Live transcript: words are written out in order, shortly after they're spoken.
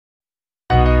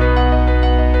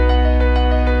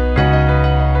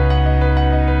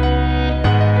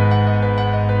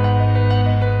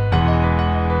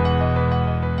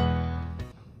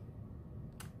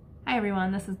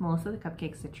Melissa the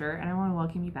Cupcake Stitcher, and I want to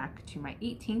welcome you back to my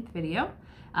 18th video.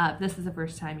 If this is the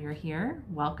first time you're here,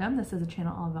 welcome. This is a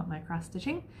channel all about my cross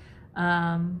stitching.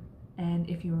 And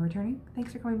if you are returning,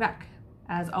 thanks for coming back.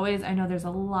 As always, I know there's a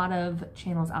lot of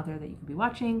channels out there that you can be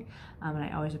watching, and I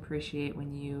always appreciate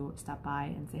when you stop by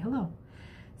and say hello.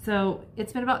 So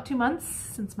it's been about 2 months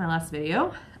since my last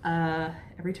video.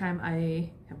 Every time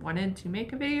I have wanted to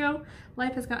make a video,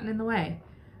 life has gotten in the way.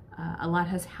 A lot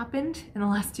has happened in the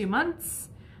last 2 months.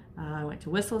 I went to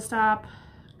Flosstube,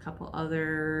 a couple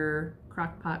other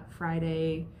Crockpot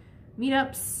Friday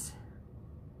meetups,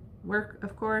 work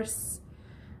of course,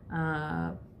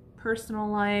 personal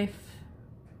life.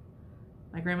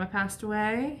 My grandma passed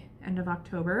away end of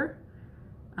October,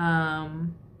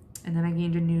 and then I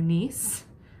gained a new niece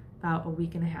about a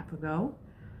week and a half ago.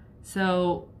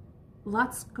 So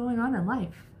lots going on in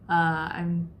life.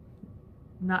 I'm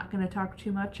not going to talk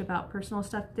too much about personal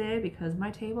stuff today because my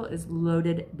table is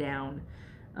loaded down.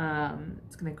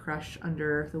 It's going to crush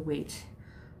under the weight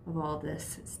of all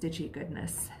this stitchy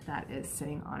goodness that is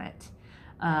sitting on it.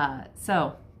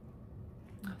 So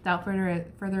without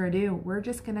further ado, we're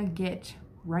just going to get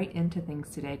right into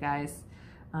things today, guys.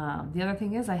 The other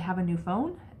thing is I have a new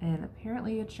phone, and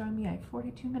apparently it's showing me I have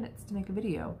 42 minutes to make a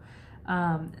video.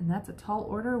 And that's a tall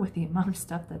order with the amount of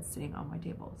stuff that's sitting on my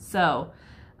table. So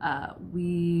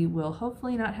we will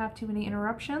hopefully not have too many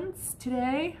interruptions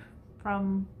today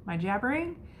from my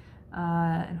jabbering,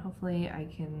 and hopefully I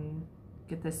can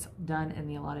get this done in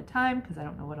the allotted time, because I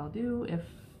don't know what I'll do if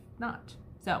not.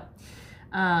 So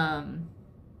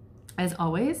as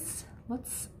always,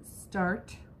 let's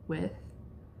start with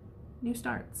new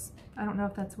starts. I don't know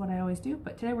if that's what I always do,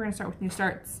 but today we're going to start with new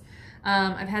starts.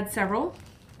 I've had several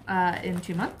in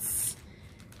 2 months.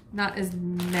 Not as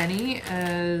many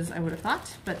as I would have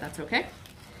thought, but that's okay.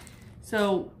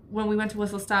 So when we went to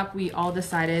Flosstube, we all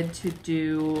decided to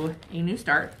do a new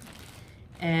start,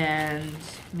 and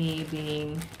me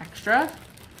being extra,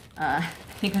 I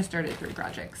think I started 3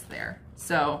 projects there.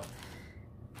 So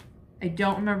I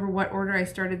don't remember what order I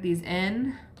started these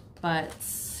in, but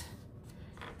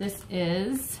this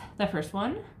is the first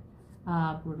one.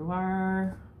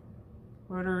 Boudoir,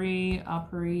 rotary,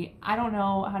 opéry. I don't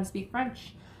know how to speak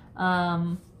French.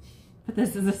 But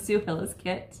this is a Sue Hillis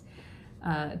kit.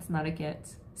 It's not a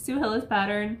kit. Sue Hillis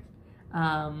pattern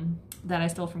that I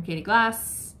stole from Katie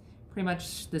Glass. Pretty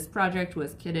much this project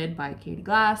was kitted by Katie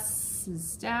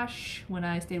Glass's stash when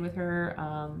I stayed with her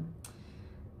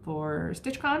for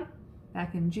StitchCon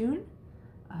back in June.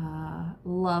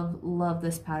 Love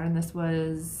this pattern. This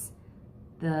was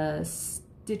the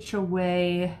Stitch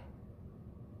Away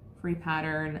free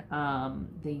pattern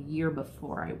the year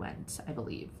before I went, I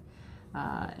believe.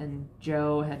 And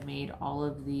Joe had made all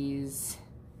of these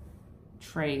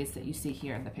trays that you see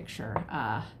here in the picture,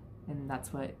 and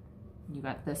that's what you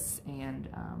got, this and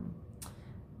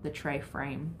the tray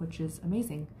frame, which is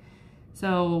amazing.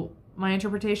 So my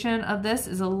interpretation of this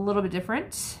is a little bit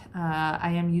different.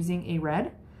 I am using a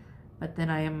red, but then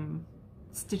I am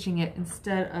stitching it,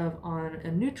 instead of on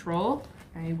a neutral,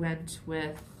 I went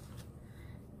with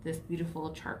this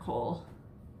beautiful charcoal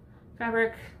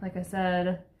fabric. Like I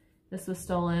said, this was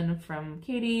stolen from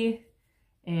Katie,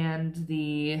 and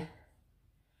the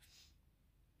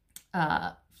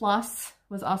floss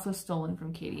was also stolen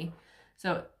from Katie.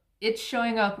 So it's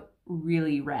showing up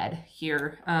really red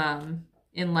here.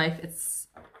 In life, it's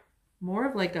more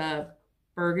of like a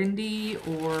burgundy,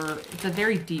 or it's a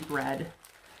very deep red.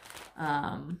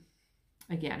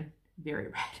 Again, very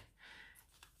red.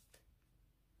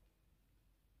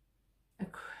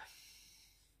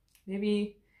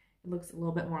 Maybe it looks a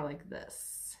little bit more like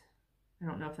this. I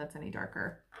don't know if that's any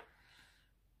darker.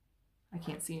 I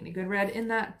can't see any good red in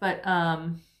that, but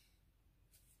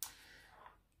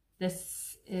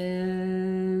this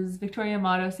is Victoria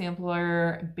Motto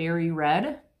Sampler Berry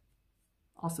Red,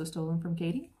 also stolen from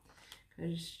Katie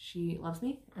because she loves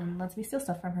me and lets me steal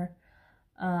stuff from her.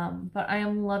 But I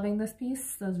am loving this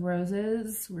piece. Those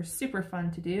roses were super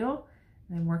fun to do.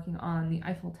 And I'm working on the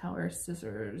Eiffel Tower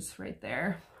scissors right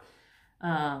there.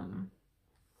 And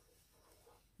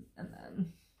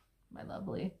then my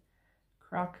lovely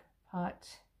Crock-Pot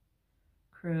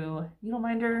Crew needle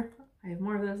minder. I have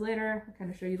more of those later. I'll kind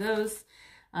of show you those.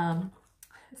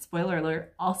 Spoiler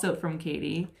alert, also from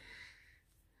Katie.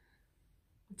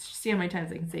 Let's see how many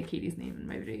times I can say Katie's name in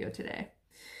my video today.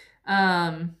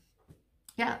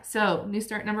 Yeah, so new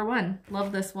start number 1.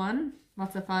 Love this one.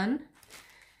 Lots of fun.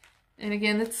 And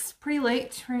again, it's pretty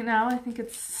late right now. I think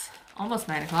it's almost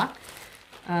 9 o'clock.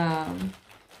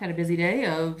 Had a busy day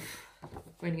of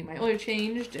going to get my oil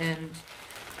changed and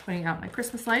putting out my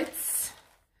Christmas lights.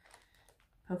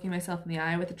 poking myself in the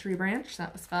eye with a tree branch.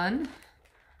 That was fun.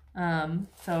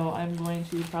 So I'm going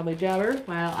to probably jabber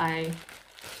while I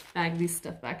bag these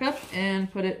stuff back up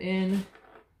and put it in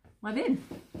my bin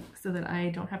so that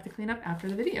I don't have to clean up after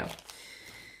the video.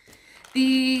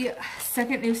 The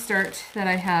second new start that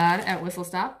I had at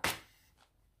Flosstube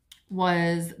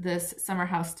was this Summer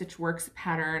House Stitch Works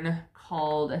pattern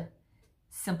called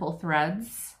Simple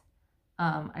Threads.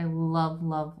 I love,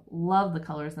 love, love the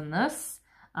colors in this.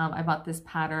 I bought this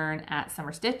pattern at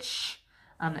Summer Stitch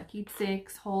that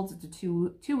Keepsakes holds. It's a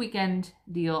two weekend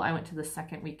deal. I went to the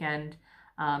second weekend,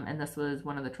 and this was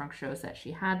one of the trunk shows that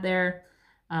she had there.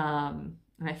 And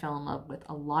I fell in love with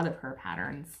a lot of her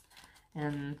patterns.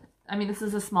 And I mean, this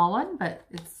is a small one, but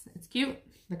it's cute.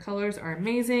 The colors are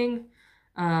amazing.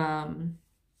 So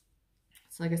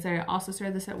like I said, I also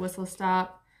started this at Flosstube.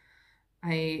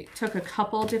 I took a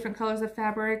couple different colors of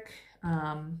fabric.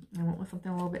 I went with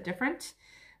something a little bit different,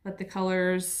 but the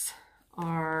colors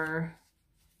are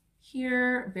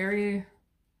here, very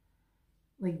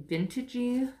like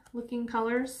vintagey looking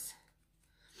colors,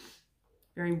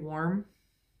 very warm.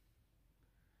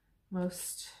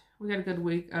 We got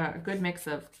a good mix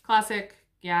of classic,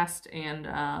 gassed,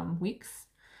 and weeks.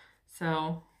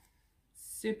 So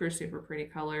super, super pretty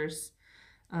colors.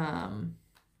 And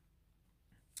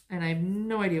I have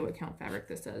no idea what count fabric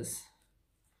this is.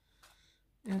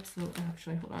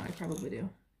 Actually, hold on, I probably do.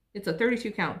 It's a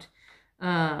 32 count.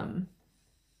 And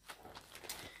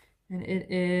it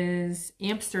is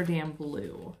Amsterdam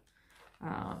blue.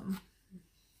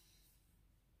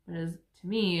 It is, to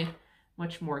me,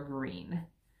 much more green.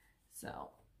 So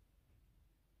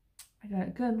I got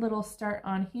a good little start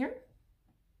on here.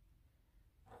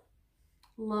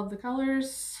 Love the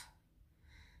colors.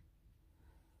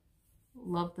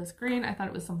 Love this green. I thought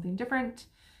it was something different.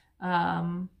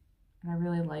 And I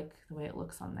really like the way it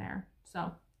looks on there.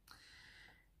 So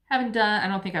I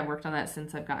don't think I've worked on that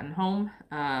since I've gotten home.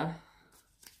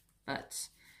 But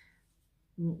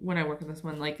when I work with this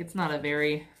one, like, it's not a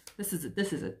very, this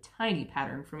is a tiny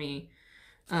pattern for me.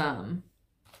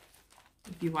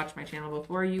 If you watched my channel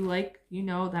before, you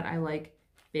know that I like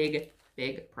big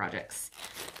projects.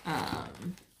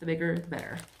 The bigger, the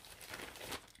better.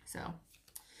 So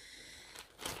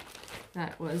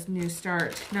that was new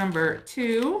start number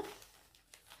 2.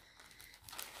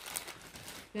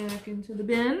 Back into the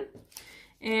bin.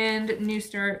 And new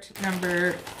start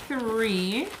number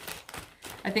 3.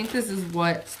 I think this is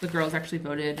what the girls actually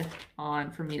voted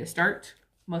on for me to start.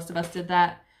 Most of us did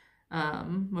that.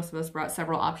 Most of us brought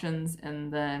several options,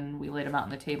 and then we laid them out on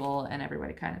the table, and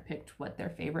everybody kind of picked what their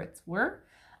favorites were.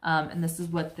 And this is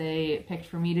what they picked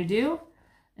for me to do.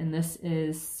 And this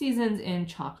is Seasons in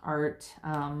Chalk Art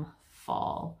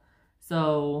Fall.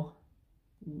 So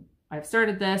I've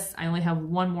started this. I only have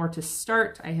one more to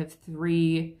start. I have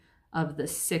 3 of the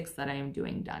 6 that I am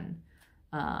doing done.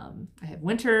 I have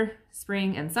winter,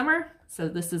 spring, and summer. So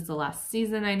this is the last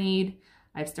season I need.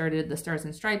 I've started the Stars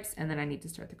and Stripes, and then I need to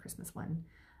start the Christmas one.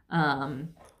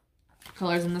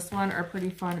 Colors in this one are pretty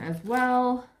fun as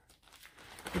well.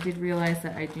 I did realize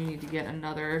that I do need to get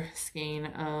another skein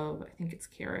of, I think it's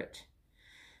Carrot.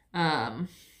 But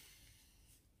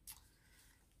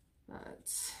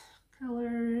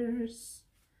colors,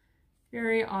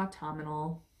 very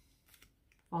autumnal,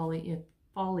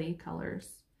 fall-y colors.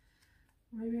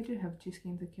 Maybe I do have 2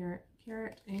 skeins of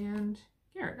Carrot and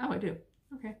Carrot. Oh, I do.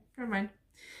 Okay, never mind.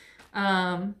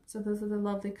 So those are the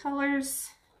lovely colors.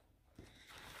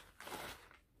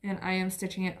 And I am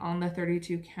stitching it on the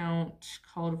 32 count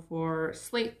called for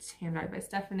Slate, hand-dyed by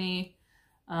Stephanie.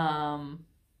 And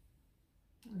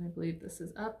I believe this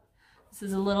is up. This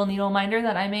is a little needle minder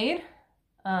that I made.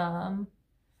 It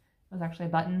was actually a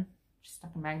button. Just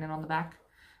stuck a magnet on the back.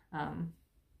 And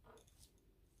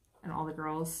all the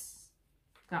girls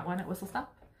got one at Flosstube.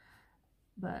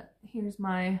 But here's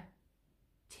my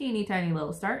teeny tiny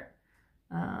little start.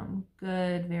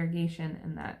 Good variegation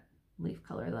in that leaf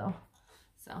color though.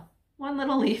 So one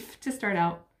little leaf to start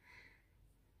out.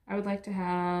 I would like to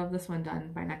have this one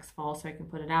done by next fall so I can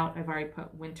put it out. I've already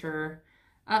put winter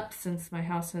up since my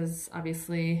house has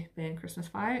obviously been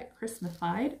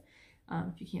Christmasified.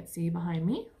 If you can't see behind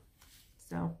me.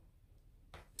 So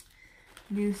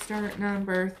new start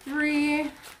number 3.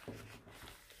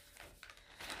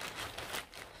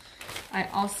 I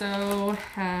also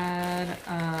had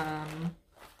a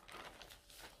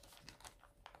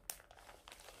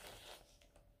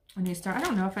new start. I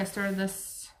don't know if I started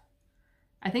this.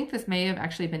 I think this may have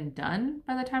actually been done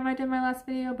by the time I did my last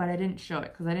video, but I didn't show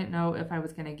it because I didn't know if I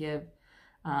was going to give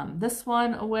this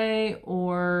one away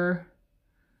or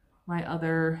my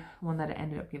other one that I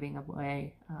ended up giving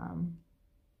away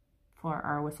for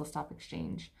our Whistle Stop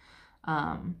exchange.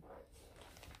 So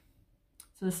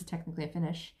this is technically a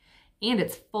finish, and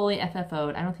it's fully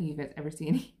FFO'd. I don't think you guys ever see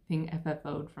anything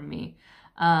FFO'd from me.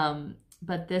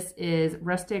 But this is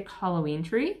Rustic Halloween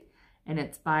Tree, and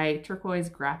it's by Turquoise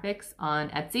Graphics on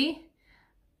Etsy.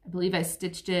 I believe I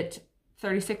stitched it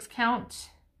 36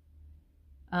 count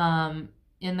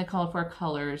in the Color for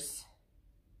colors.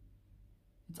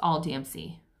 It's all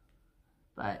DMC,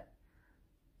 but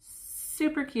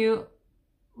super cute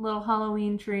little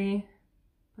Halloween tree.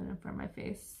 Put it in front of my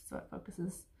face so it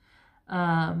focuses.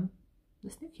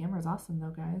 This new camera is awesome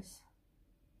though, guys.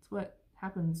 It's what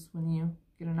happens when you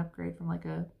get an upgrade from like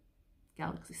a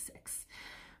Galaxy 6.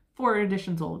 4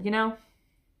 editions old, you know?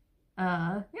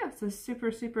 Yeah, so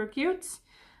super, super cute.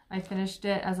 I finished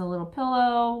it as a little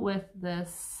pillow with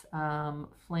this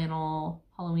flannel,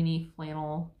 Halloween-y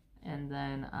flannel, and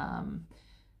then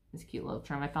this cute little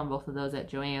trim. I found both of those at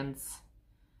Joann's.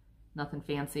 Nothing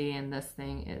fancy, and this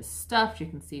thing is stuffed. You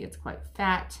can see it's quite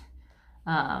fat,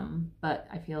 but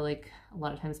I feel like a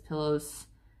lot of times pillows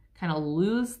kind of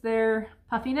lose their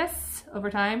puffiness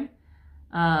over time,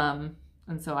 and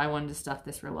so I wanted to stuff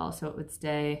this real well so it would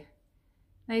stay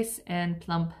nice and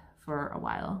plump for a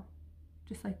while,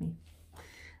 just like me.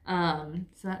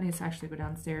 So that needs to actually go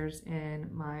downstairs in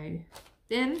my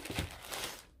bin.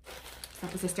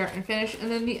 That was a start and finish.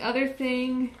 And then the other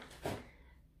thing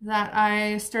that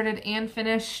I started and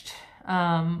finished,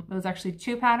 it was actually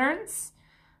 2 patterns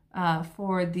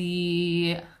for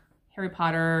the Harry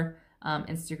Potter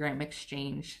Instagram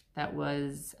exchange that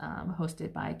was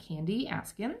hosted by Candy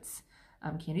Askins,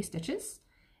 Candy Stitches.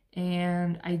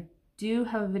 And I do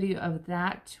have a video of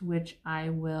that, which I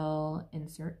will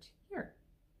insert here.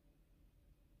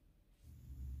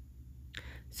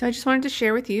 So I just wanted to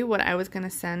share with you what I was going to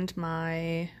send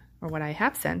what I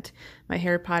have sent my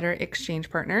Harry Potter exchange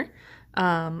partner.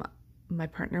 My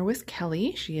partner was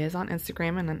Kelly. She is on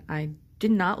Instagram, and I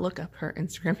did not look up her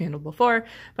Instagram handle before,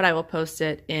 but I will post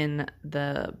it in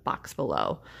the box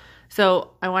below.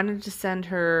 So I wanted to send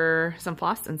her some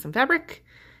floss and some fabric,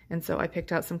 and so I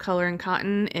picked out some color and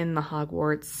cotton in the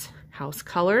Hogwarts house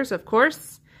colors, of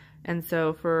course. And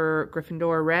so for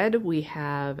Gryffindor red, we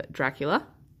have Dracula.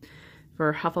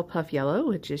 For Hufflepuff yellow,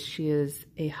 which is she is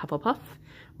a Hufflepuff,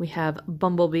 we have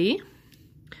Bumblebee.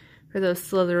 For those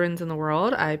Slytherins in the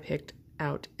world, I picked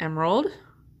out Emerald,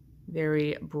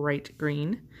 very bright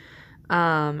green.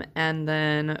 And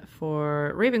then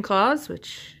for Ravenclaws,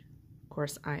 which of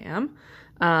course I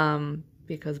am,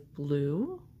 because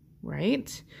blue,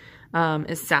 right,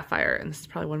 is Sapphire, and this is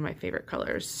probably one of my favorite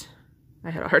colors. I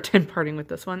had a hard time parting with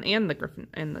this one and the Griffin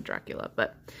and the Dracula,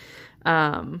 but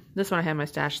this one I had in my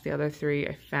stash. The other 3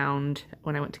 I found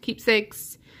when I went to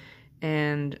Keepsakes,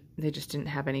 and they just didn't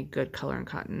have any good color and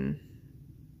cotton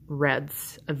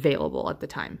reds available at the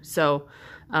time. So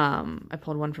I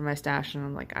pulled one from my stash, and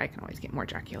I'm like, I can always get more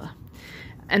Dracula.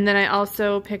 And then I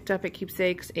also picked up at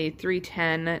Keepsakes a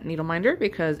 310 needle minder,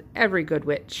 because every good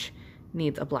witch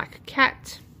needs a black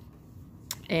cat.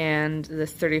 And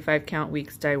this 35 count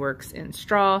Weeks Dye Works in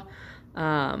straw.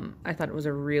 I thought it was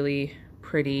a really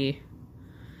pretty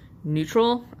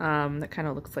neutral that kind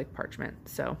of looks like parchment,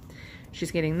 so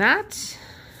she's getting that.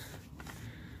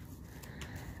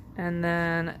 And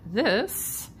then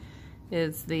this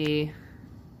is the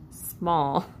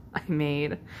small I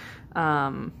made.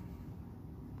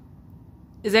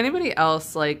 Is anybody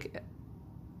else like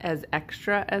as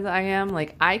extra as I am?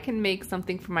 Like, I can make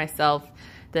something for myself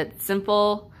that's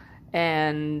simple,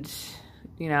 and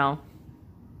you know,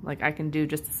 like I can do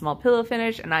just a small pillow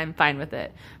finish and I'm fine with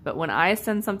it. But when I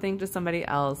send something to somebody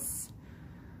else,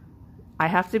 I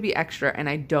have to be extra, and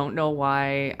I don't know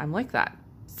why I'm like that.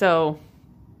 So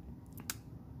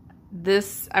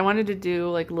this, I wanted to do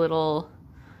like little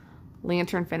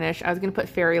lantern finish. I was going to put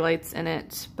fairy lights in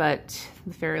it, but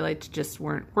the fairy lights just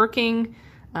weren't working.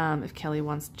 If Kelly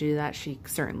wants to do that, she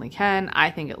certainly can.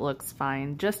 I think it looks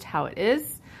fine just how it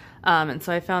is. And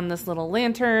so I found this little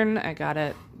lantern. I got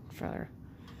it for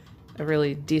a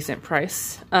really decent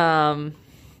price. And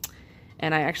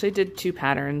I actually did 2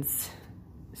 patterns,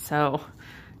 so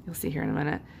you'll see here in a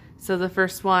minute. So the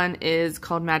first one is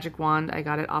called Magic Wand. I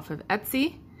got it off of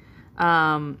Etsy.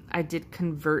 I did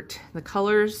convert the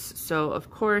colors, so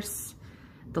of course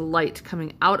the light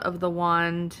coming out of the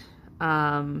wand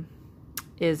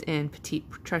is in Petite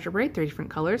Treasure Braid, 3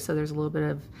 different colors, so there's a little bit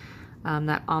of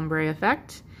that ombre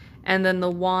effect. And then the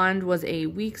wand was a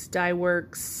Weeks Dye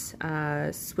Works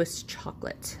Swiss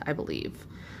Chocolate, I believe.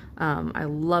 I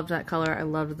loved that color. I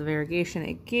loved the variegation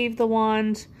it gave the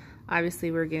wand.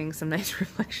 Obviously, we're getting some nice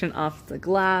reflection off the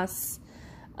glass.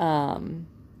 And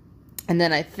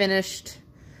then I finished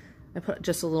I put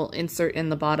just a little insert in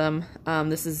the bottom.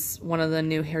 This is one of the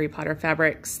new Harry Potter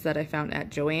fabrics that I found at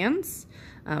Joann's.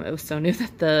 It was so new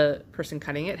that the person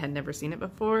cutting it had never seen it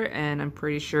before, and I'm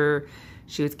pretty sure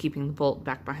she was keeping the bolt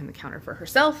back behind the counter for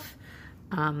herself.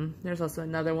 There's also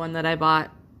another one that I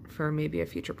bought for maybe a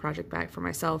future project bag for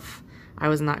myself. I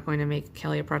was not going to make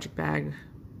Kelly a project bag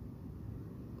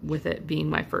with it being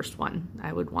my first one.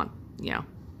 I would want, you know,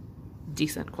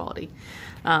 decent quality.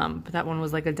 But that one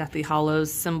was like a Deathly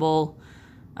Hallows symbol,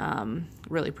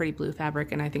 really pretty blue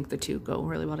fabric, and I think the two go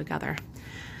really well together.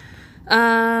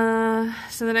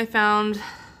 So then I found,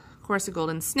 of course, a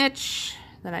golden snitch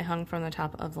that I hung from the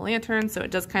top of the lantern, so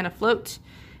it does kind of float.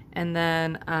 And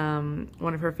then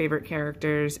one of her favorite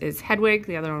characters is Hedwig.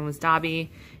 The other one was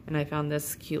Dobby, and I found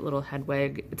this cute little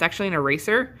Hedwig. It's actually an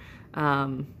eraser,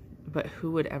 but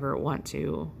who would ever want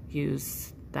to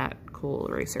use that cool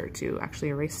eraser to actually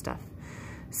erase stuff?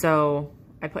 So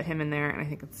I put him in there, and I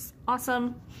think it's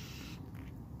awesome.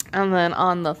 And then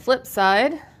on the flip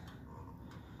side,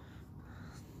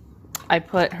 I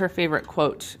put her favorite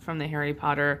quote from the Harry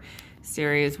Potter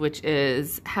series, which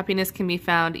is, "Happiness can be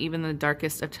found even in the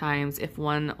darkest of times if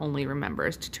one only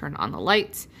remembers to turn on the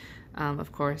light."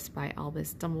 Of course, by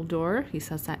Albus Dumbledore. He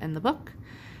says that in the book.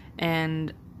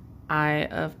 And I,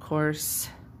 of course,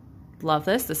 love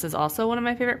this. This is also one of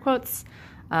my favorite quotes.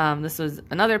 This was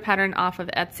another pattern off of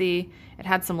Etsy. It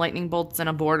had some lightning bolts and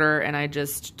a border, and I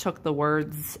just took the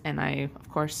words and I, of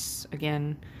course,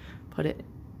 again, put it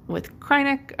with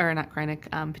Krynic, or not Krynic,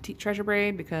 Petite Treasure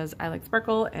Braid, because I like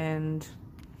sparkle and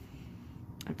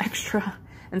I'm extra.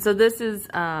 And so this is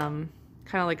kind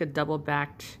of like a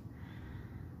double-backed,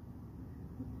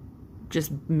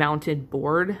 just mounted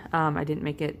board. I didn't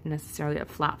make it necessarily a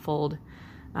flat fold.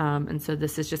 And so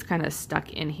this is just kind of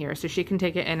stuck in here. So she can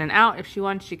take it in and out if she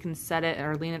wants. She can set it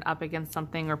or lean it up against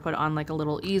something or put it on like a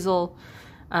little easel,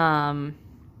 depending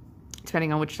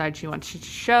on which side she wants it to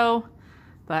show.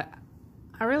 But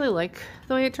I really like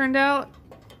the way it turned out.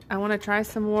 I want to try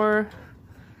some more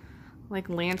like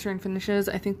lantern finishes.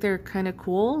 I think they're kind of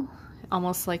cool.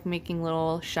 Almost like making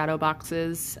little shadow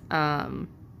boxes. But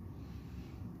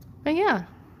yeah.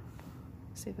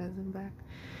 Let's see if I zoom back.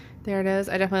 There it is.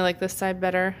 I definitely like this side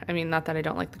better. I mean, not that I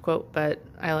don't like the quote, but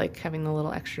I like having the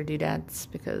little extra doodads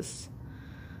because,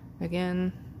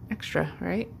 again, extra,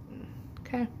 right?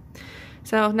 Okay.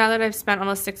 So now that I've spent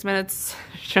almost 6 minutes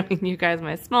showing you guys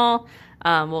my small,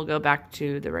 we'll go back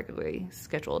to the regularly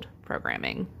scheduled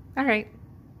programming. All right.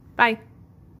 Bye.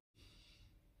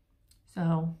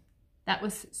 So that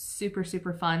was super,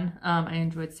 super fun. I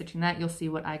enjoyed stitching that. You'll see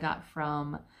what I got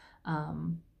from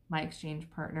my exchange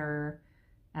partner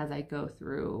as I go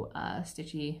through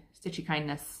stitchy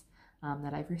kindness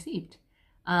that I've received.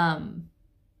 I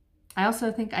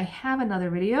also think I have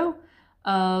another video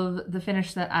of the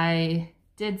finish that I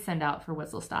did send out for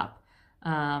Whistle Stop.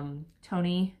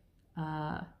 Tony,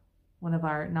 one of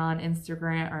our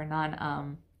non-Instagram or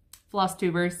non-floss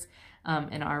tubers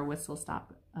in our Whistle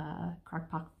Stop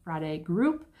Crock-Pot Friday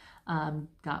group,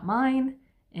 got mine,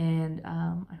 and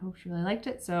I hope she really liked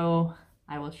it, so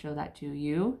I will show that to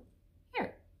you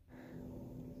here.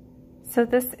 So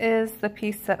this is the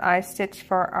piece that I stitched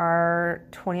for our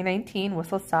 2019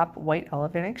 Whistle Stop White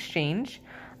Elephant Exchange.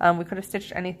 We could have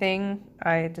stitched anything.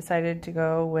 I decided to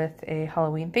go with a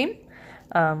Halloween theme,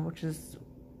 which is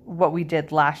what we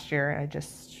did last year. I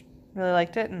just really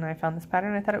liked it, and I found this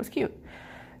pattern and I thought it was cute.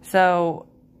 So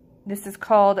this is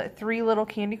called Three Little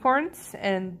Candy Corns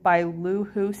and by Lou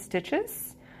Who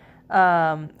Stitches.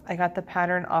 I got the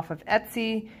pattern off of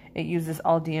Etsy. It uses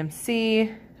all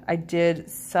DMC. I did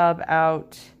sub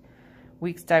out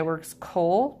Weeks Dye Works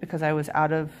Kohl because I was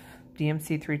out of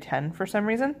DMC 310 for some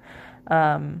reason.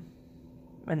 And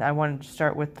I wanted to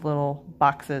start with little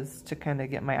boxes to kind of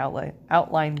get my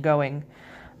outline going.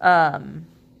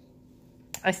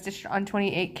 I stitched on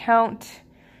 28 count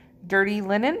dirty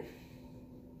linen.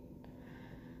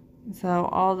 So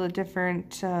all the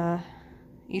different,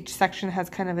 each section has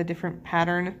kind of a different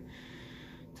pattern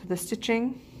to the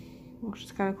stitching, which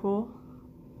is kind of cool.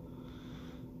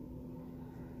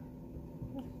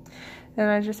 And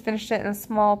I just finished it in a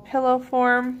small pillow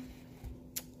form.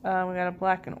 We got a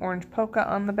black and orange polka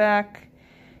on the back,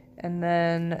 and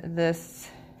then this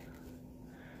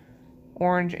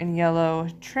orange and yellow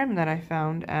trim that I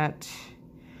found at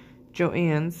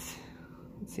Joann's.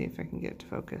 Let's see if I can get it to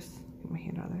focus. Get my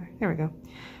hand out there. There we go.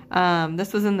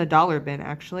 This was in the dollar bin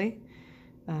actually,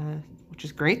 which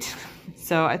is great.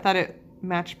 So I thought it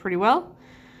matched pretty well.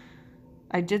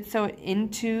 I did sew it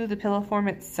into the pillow form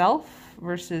itself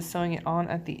versus sewing it on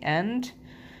at the end.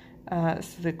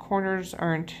 So the corners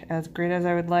aren't as great as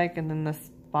I would like, and then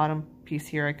bottom piece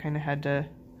here, I kind of had to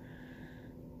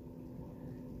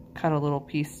cut a little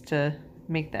piece to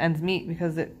make the ends meet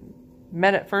because it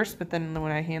met at first, but then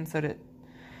when I hand sewed it,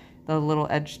 the little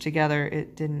edge together,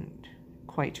 it didn't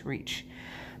quite reach.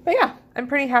 But yeah, I'm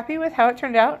pretty happy with how it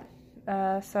turned out.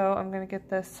 So I'm gonna get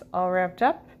this all wrapped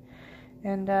up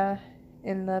and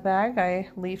in the bag. I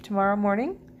leave tomorrow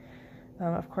morning.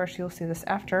 Of course, you'll see this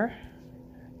after.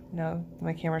 You know,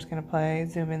 my camera's gonna play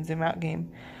zoom in, zoom out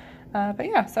game. But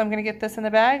yeah, so I'm gonna get this in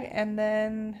the bag and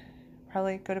then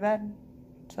probably go to bed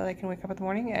so that I can wake up in the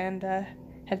morning and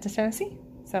head to Tennessee.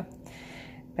 So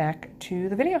back to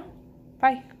the video.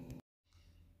 Bye.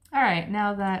 All right,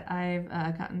 now that I've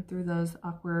gotten through those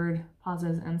awkward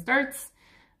pauses and starts,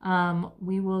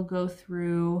 we will go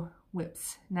through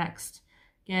whips next.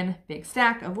 Again, big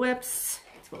stack of whips.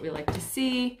 It's what we like to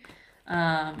see.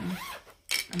 I'm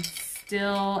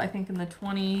still, I think, in the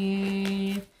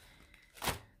 20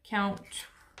 count,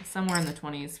 somewhere in the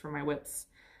 20s for my whips.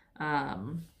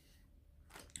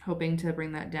 Hoping to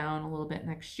bring that down a little bit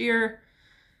next year.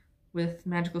 With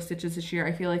magical stitches this year,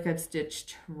 I feel like I've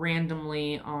stitched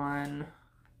randomly on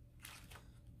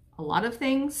a lot of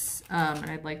things, and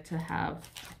I'd like to have,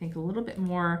 I think, a little bit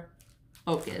more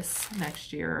focus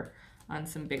next year on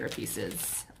some bigger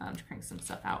pieces to crank some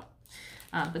stuff out.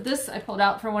 But this I pulled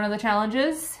out for one of the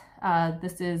challenges.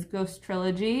 This is Ghost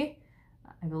Trilogy.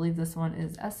 I believe this one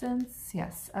is Essence.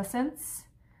 Yes, Essence.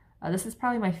 This is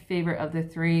probably my favorite of the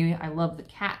three. I love the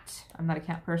cat. I'm not a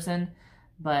cat person,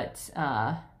 but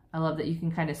I love that you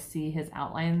can kind of see his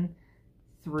outline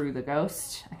through the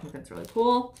ghost. I think that's really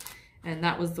cool. And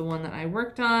that was the one that I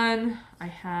worked on. I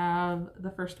have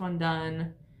the first one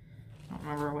done. I don't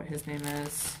remember what his name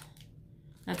is.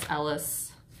 That's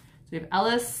Ellis. So we have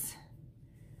Ellis,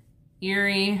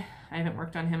 Eerie. I haven't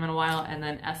worked on him in a while. And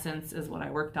then Essence is what I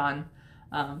worked on.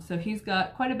 So he's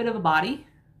got quite a bit of a body.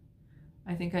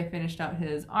 I think I finished out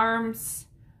his arms.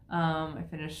 I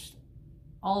finished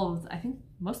all of, I think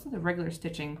most of the regular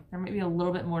stitching. There might be a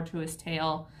little bit more to his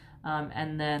tail,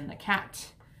 and then the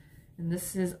cat. And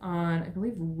this is on, I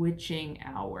believe, Witching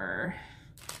Hour.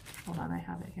 Hold on, I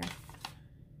have it here.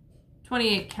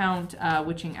 28 count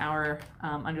Witching Hour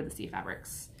Under the Sea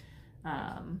fabrics.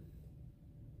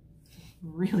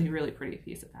 Really, really pretty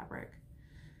piece of fabric.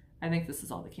 I think this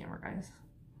is all the camera, guys.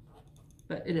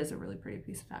 But it is a really pretty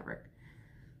piece of fabric.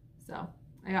 So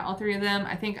I got all three of them.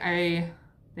 I think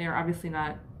they are obviously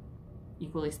not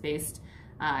equally spaced.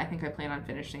 I think I plan on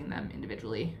finishing them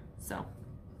individually. So,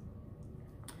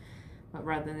 but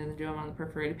rather than do them on the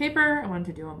perforated paper, I wanted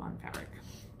to do them on fabric.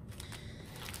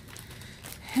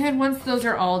 And once those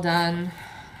are all done,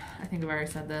 I think I've already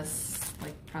said this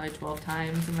like probably 12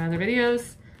 times in my other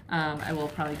videos, I will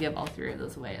probably give all three of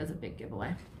those away as a big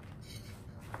giveaway.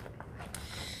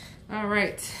 All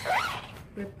right,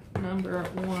 whip number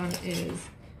 1 is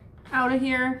out of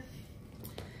here.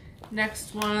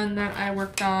 Next one that I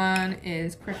worked on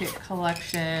is Cricut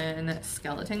Collection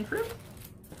Skeleton Crew.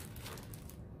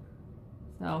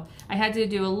 So I had to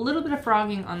do a little bit of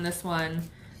frogging on this one.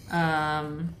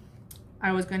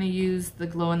 I was going to use the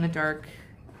glow-in-the-dark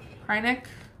Kryneck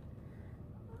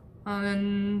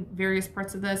on various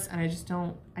parts of this, and I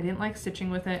didn't like stitching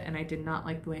with it, and I did not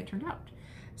like the way it turned out.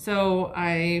 So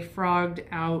I frogged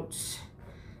out,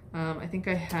 I think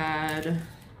I had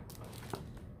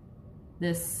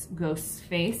this ghost's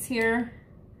face here.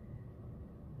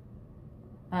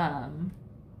 I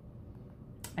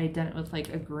had done it with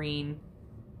like a green,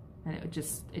 and it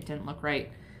didn't look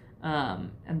right.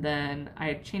 And then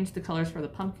I changed the colors for the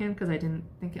pumpkin because I didn't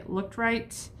think it looked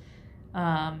right.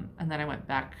 And then I went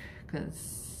back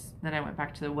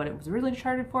to what it was originally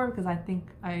charted for because I think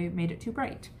I made it too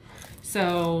bright.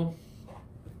 So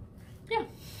yeah,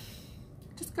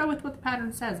 just go with what the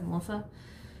pattern says, Melissa.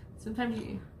 Sometimes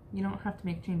you don't have to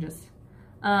make changes.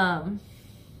 But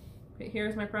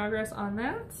here's my progress on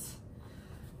that.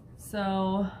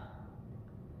 So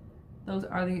those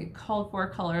are the called for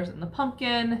colors in the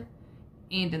pumpkin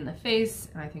and in the face,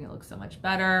 and I think it looks so much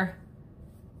better.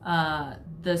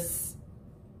 This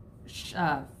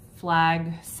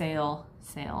flag sail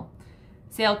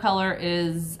color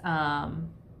is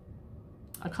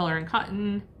a color in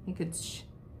cotton. I think it's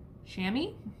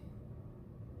chamois.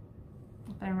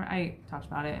 I talked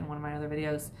about it in one of my other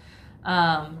videos.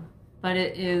 But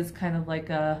it is kind of like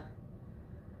a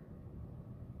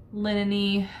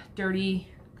linen-y, dirty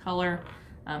color.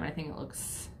 I think it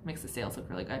makes the sails look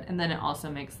really good. And then it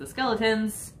also makes the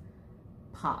skeletons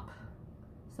pop.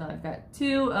 So I've got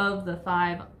 2 of the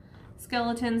 5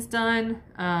 skeletons done.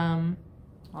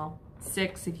 Well,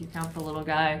 6 if you count the little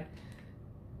guy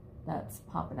that's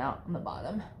popping out on the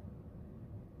bottom.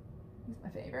 He's my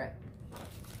favorite.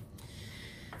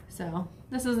 So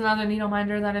this is another needle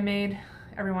minder that I made.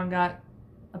 Everyone got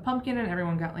a pumpkin and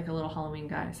everyone got like a little Halloween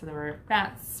guy. So there were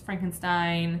bats,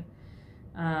 Frankenstein,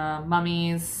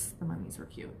 mummies. The mummies were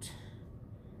cute.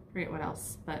 I forget what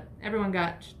else, but everyone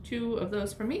got 2 of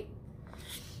those from me.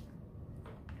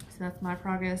 So that's my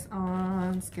progress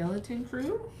on Skeleton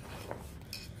Crew.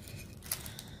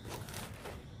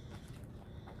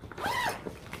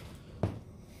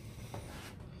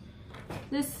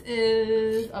 This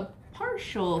is a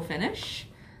partial finish,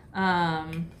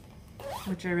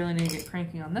 which I really need to get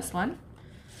cranking on this one.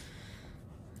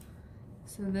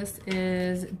 So this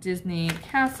is Disney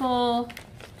Castle.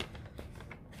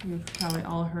 You've probably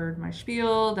all heard my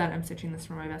spiel that I'm stitching this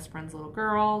for my best friend's little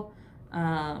girl,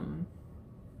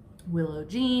 Willow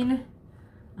Jean,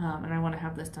 and I want to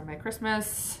have this done by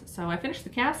Christmas. So I finished the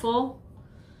castle,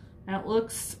 and it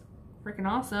looks freaking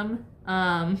awesome.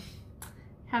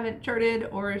 Haven't charted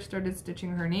or started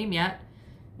stitching her name yet,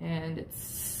 and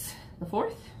it's the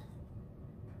 4th,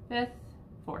 5th,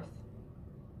 4th,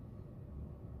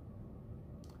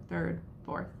 3rd,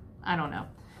 4th. I don't know.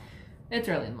 It's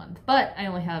early in the month, but I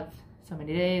only have so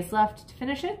many days left to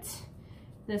finish it.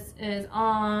 This is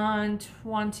on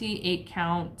 28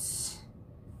 count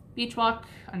Beach Walk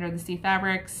Under the Sea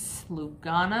Fabrics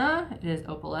Lugana. It is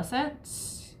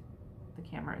opalescent. The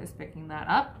camera is picking that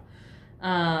up.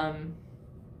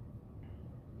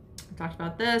 I talked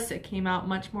about this. It came out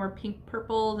much more pink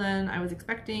purple than I was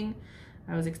expecting.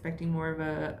 I was expecting more of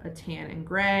a tan and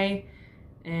gray,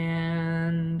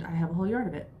 and I have a whole yard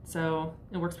of it. So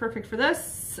it works perfect for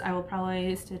this. I will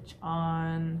probably stitch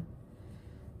on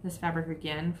this fabric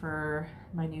again for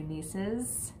my new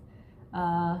niece's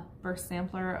first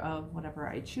sampler of whatever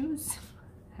I choose.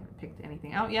 I haven't picked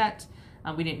anything out yet.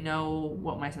 We didn't know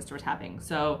what my sister was having.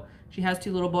 So she has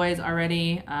 2 little boys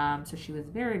already. So she was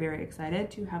very, very excited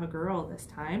to have a girl this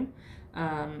time,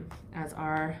 as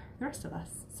are the rest of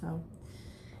us. So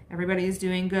everybody's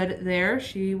doing good there.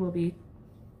 She will be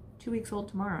 2 weeks old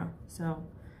tomorrow. So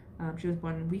she was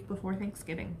born a week before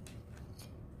Thanksgiving.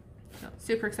 So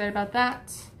super excited about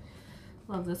that.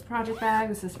 Love this project bag.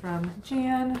 This is from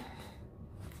Jan.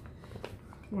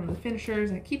 One of the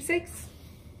finishers at Keepsakes.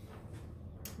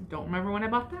 Don't remember when I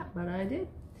bought that, but I did.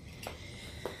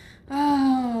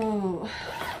 Oh,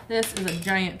 this is a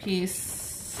giant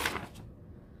piece.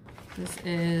 This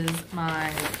is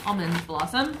my Almond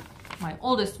Blossom, my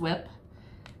oldest whip.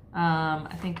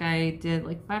 I think I did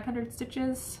like 500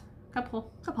 stitches,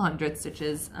 couple hundred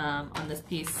stitches on this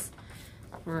piece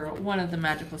for one of the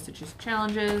Magical Stitches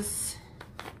challenges.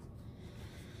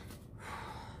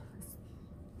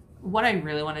 What I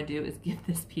really want to do is give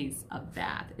this piece a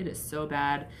bath. It is so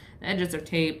bad. The edges are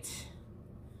taped.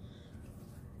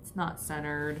 It's not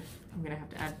centered. I'm gonna have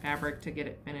to add fabric to get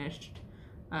it finished.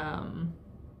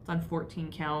 It's on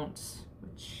 14 count,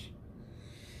 which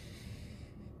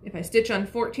if I stitch on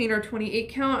 14 or 28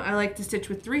 count, I like to stitch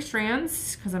with 3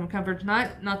 strands because I'm a coverage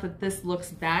knot. Not that this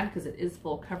looks bad because it is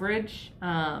full coverage.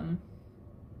 But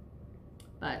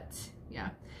yeah,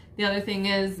 the other thing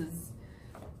is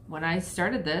when I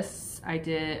started this,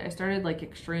 I started like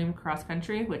extreme cross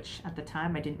country, which at the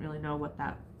time I didn't really know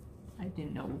I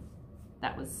didn't know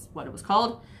that was what it was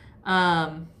called.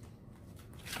 But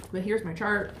here's my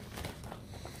chart.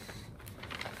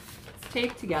 It's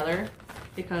taped together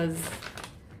because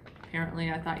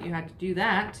apparently I thought you had to do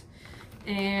that.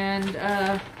 And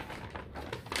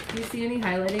do you see any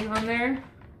highlighting on there?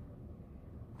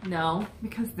 No,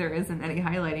 because there isn't any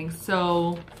highlighting.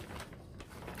 So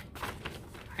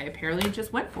I apparently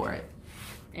just went for it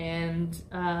and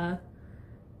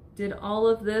did all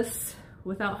of this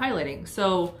without highlighting.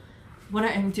 So what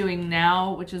I'm doing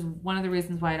now, which is one of the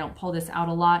reasons why I don't pull this out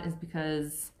a lot, is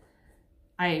because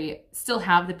I still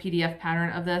have the PDF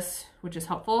pattern of this, which is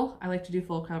helpful. I like to do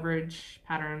full coverage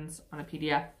patterns on a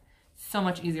PDF. So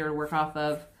much easier to work off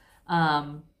of.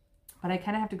 But I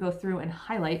kind of have to go through and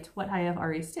highlight what I have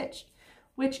already stitched,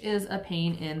 which is a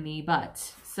pain in the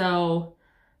butt. So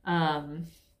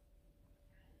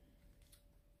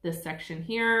this section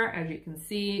here, as you can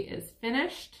see, is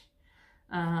finished.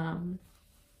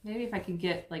 Maybe if I could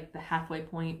get like the halfway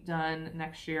point done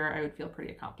next year, I would feel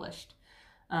pretty accomplished.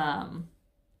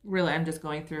 Really, I'm just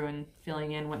going through and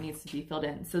filling in what needs to be filled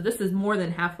in. So this is more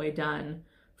than halfway done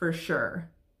for sure.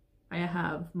 I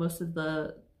have most of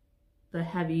the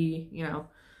heavy, you know,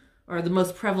 or the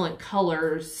most prevalent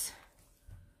colors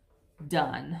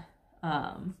done.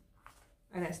 And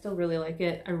I still really like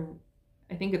it.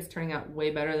 I think it's turning out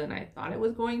way better than I thought it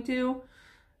was going to.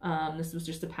 This was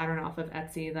just a pattern off of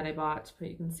Etsy that I bought, but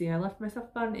you can see I left myself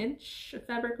about 1 inch of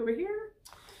fabric over here.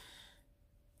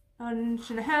 about 1.5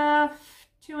 inches,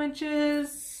 2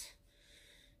 inches,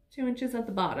 2 inches at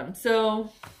the bottom. So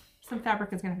some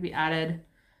fabric is going to be added.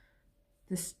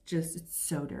 This just, it's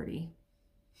so dirty.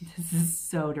 This is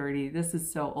so dirty. This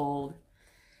is so old.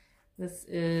 This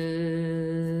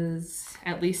is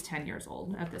at least 10 years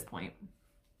old at this point.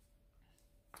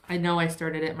 I know I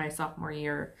started it my sophomore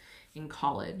year in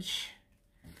college,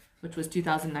 which was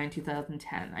 2009,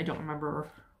 2010. I don't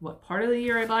remember what part of the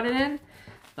year I bought it in,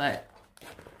 but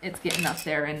it's getting up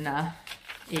there in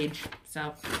age,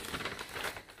 so.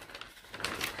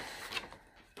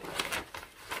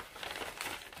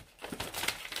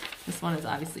 This one is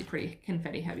obviously pretty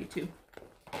confetti heavy too,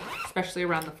 especially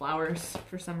around the flowers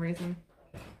for some reason.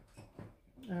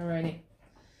 Alrighty.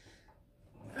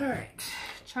 Alright,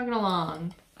 chugging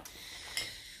along.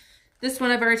 This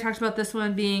one, I've already talked about this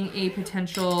one being a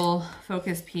potential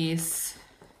focus piece,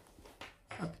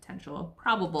 a potential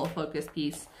probable focus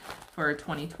piece for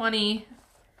 2020.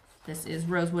 This is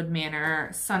Rosewood Manor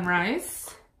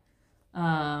Sunrise.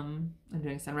 I'm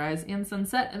doing sunrise and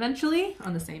sunset eventually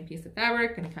on the same piece of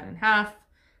fabric. Gonna cut in half,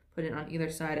 put it on either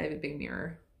side. I have a big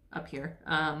mirror up here.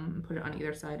 Put it on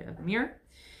either side of the mirror.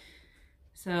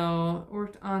 So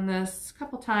worked on this a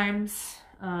couple times.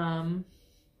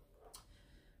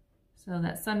 So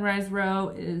that sunrise row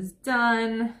is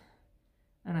done,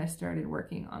 and I started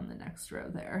working on the next row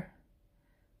there.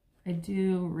 I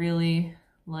do really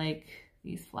like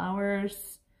these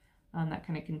flowers. That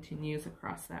kind of continues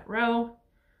across that row.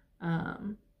 But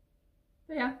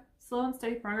yeah, slow and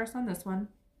steady progress on this one.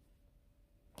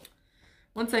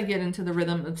 Once I get into the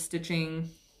rhythm of stitching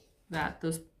that,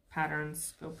 those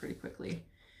patterns go pretty quickly.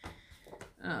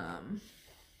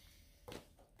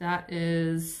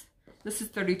 This is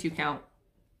 32 count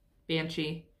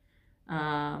Banshee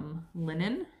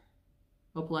linen,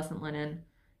 opalescent linen,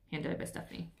 hand dyed by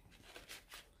Stephanie.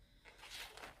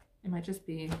 It might just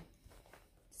be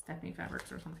Stephanie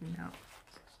Fabrics or something now.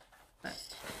 But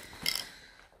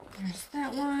there's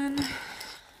that one.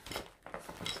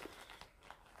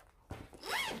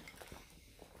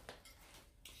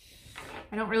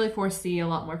 I don't really foresee a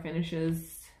lot more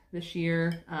finishes this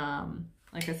year.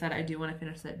 Like I said, I do want to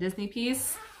finish that Disney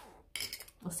piece.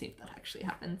 We'll see if that actually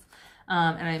happens.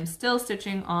 And I'm still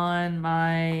stitching on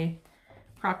my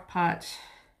crock pot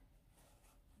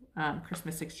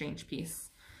Christmas exchange piece.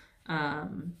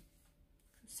 And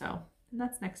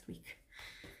that's next week.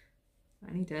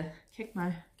 I need to kick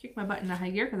my butt into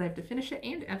high gear because I have to finish it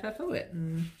and FFO it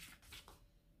in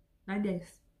 9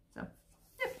 days. So,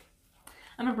 yeah.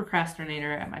 I'm a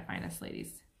procrastinator at my finest,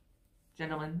 ladies.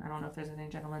 Gentlemen. I don't know if there's any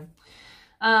gentlemen.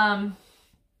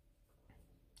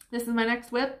 This is my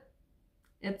next whip.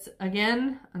 It's,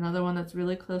 again, another one that's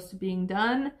really close to being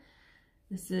done.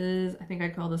 This is, I think I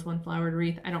call this one Flowered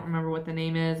Wreath. I don't remember what the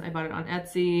name is. I bought it on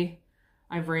Etsy.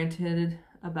 I've ranted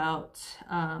about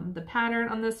the pattern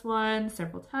on this one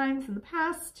several times in the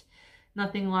past.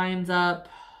 Nothing lines up.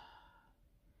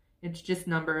 It's just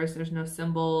numbers. There's no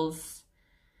symbols.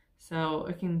 So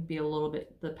it can be a little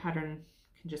bit, the pattern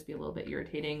can just be a little bit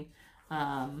irritating.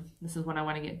 This is what I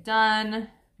want to get done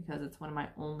because it's one of my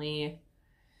only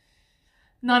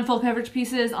non-full coverage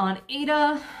pieces on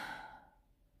Ada.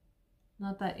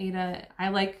 Not that Ada, I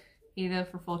like Ada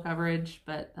for full coverage,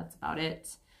 but that's about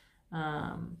it.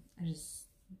 I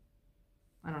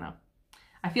don't know.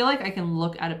 I feel like I can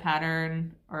look at a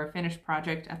pattern or a finished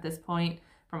project at this point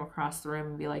from across the room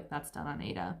and be like, that's done on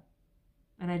Ada.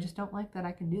 And I just don't like that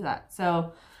I can do that.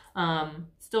 So,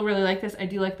 still really like this. I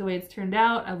do like the way it's turned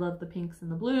out. I love the pinks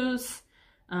and the blues.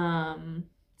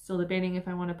 Still debating if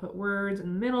I want to put words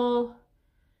in the middle.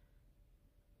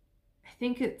 I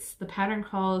think it's, the pattern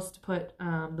calls to put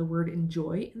the word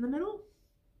enjoy in the middle,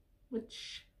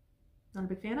 which I'm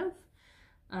not a big fan of.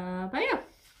 But yeah,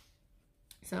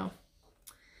 so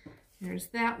here's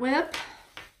that whip.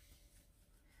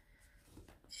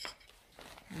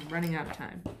 I'm running out of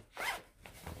time.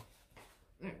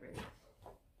 Alright.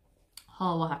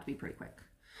 Haul will have to be pretty quick.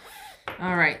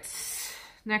 All right,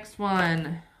 next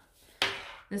one.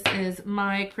 This is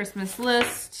my Christmas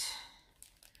list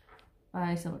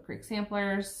by Silver Creek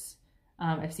Samplers.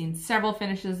 I've seen several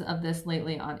finishes of this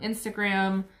lately on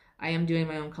Instagram. I am doing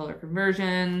my own color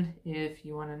conversion. If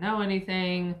you want to know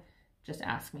anything, just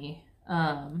ask me.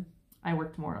 I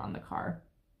worked more on the car.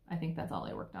 I think that's all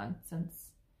I worked on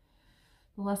since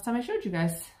the last time I showed you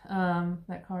guys.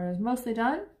 That car is mostly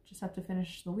done. Just have to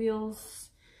finish the wheels.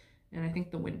 And I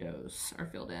think the windows are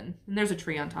filled in. And there's a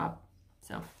tree on top.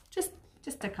 So just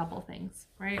a couple things,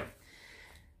 right?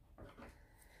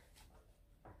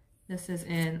 This is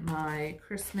in my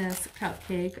Christmas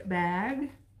cupcake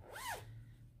bag,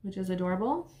 which is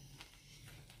adorable.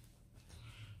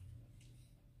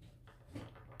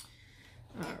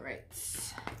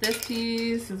 This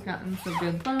piece has gotten some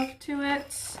good love to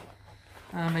it.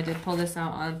 I did pull this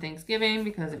out on Thanksgiving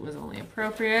because it was only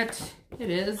appropriate. It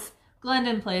is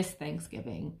Glendon Place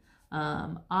Thanksgiving.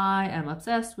 I am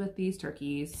obsessed with these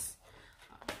turkeys.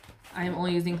 I am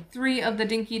only using 3 of the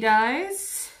Dinky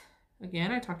dies.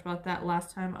 Again, I talked about that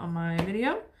last time on my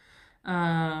video.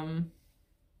 The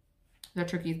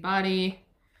turkey's body,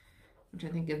 which I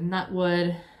think is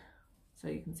nutwood. So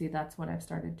you can see that's what I've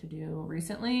started to do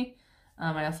recently.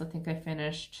 I also think I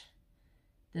finished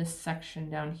this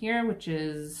section down here, which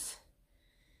is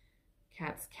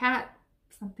cat's cat,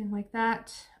 something like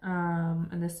that.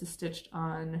 And this is stitched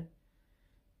on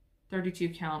 32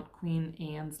 count Queen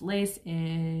Anne's lace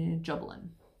in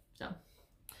Joblin. So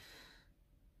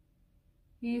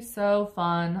he's so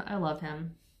fun. I love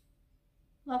him.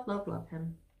 Love, love, love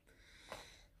him.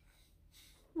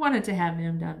 Wanted to have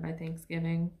him done by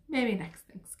Thanksgiving. Maybe next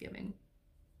Thanksgiving.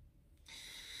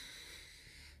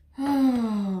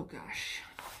 Oh gosh.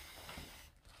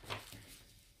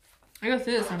 I go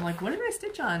through this and I'm like, what did I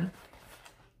stitch on?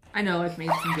 I know I've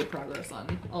made some good progress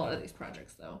on a lot of these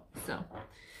projects though. So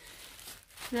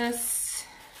this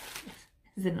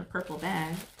is in a purple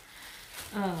bag.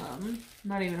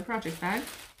 Not even a project bag.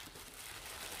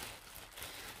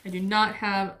 I do not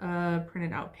have a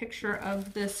printed out picture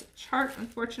of this chart,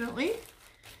 unfortunately,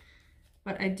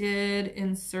 but I did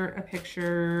insert a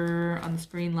picture on the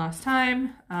screen last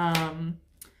time. If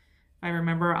I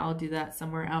remember, I'll do that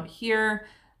somewhere out here.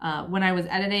 When I was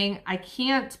editing, I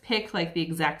can't pick like the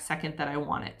exact second that I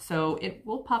want it. So it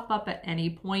will pop up at any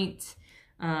point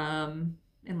in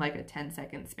like a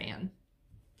 10-second span.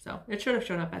 So it should have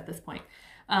shown up at this point.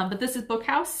 But this is Book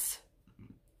House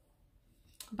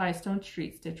by Stone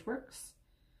Street Stitch Works.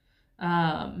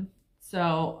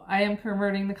 So I am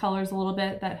converting the colors a little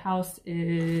bit. That house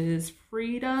is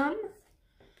Freedom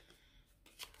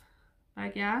by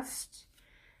Gast.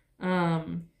 I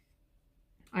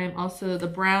am also the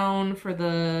brown for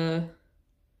the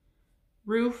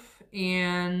roof,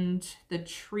 and the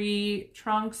tree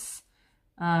trunks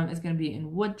is going to be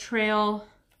in Wood Trail.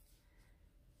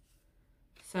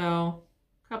 So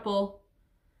a couple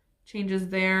changes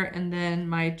there, and then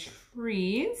my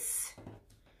trees,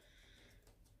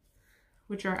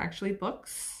 which are actually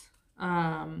books.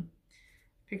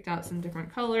 Picked out some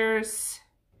different colors.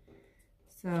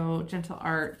 So Gentle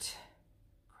Art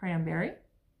Cranberry.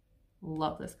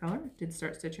 Love this color. Did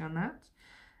start stitching on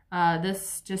that.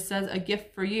 This just says a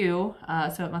gift for you.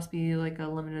 So it must be like a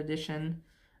limited edition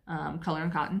color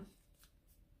and cotton.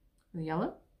 The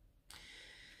yellow.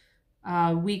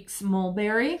 Weeks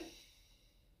Mulberry.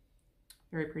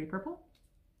 Very pretty purple.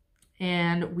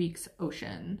 And Weeks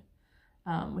Ocean,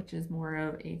 which is more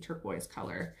of a turquoise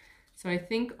color. So I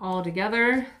think all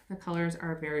together, the colors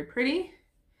are very pretty,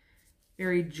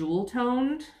 very jewel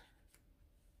toned.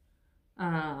 But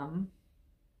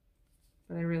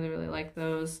I really, really like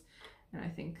those. And I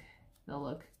think they'll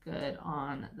look good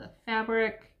on the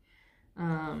fabric.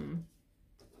 The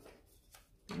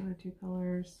other 2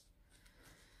 colors.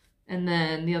 And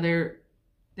then the other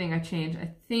thing I changed,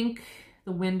 I think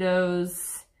the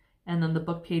windows and then the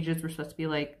book pages were supposed to be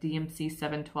like DMC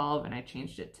 712, and I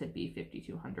changed it to be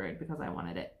 5200 because I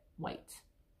wanted it white.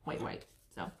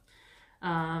 So,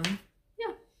 yeah.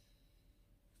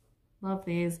 Love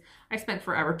these. I spent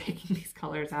forever picking these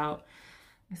colors out.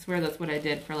 I swear that's what I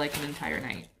did for like an entire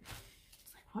night.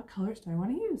 It's like, what colors do I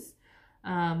want to use?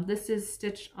 This is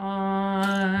stitched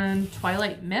on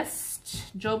Twilight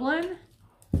Mist Joblin.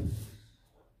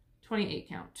 28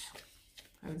 count.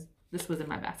 This was in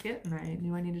my basket and I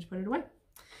knew I needed to put it away.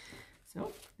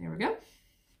 So there we go.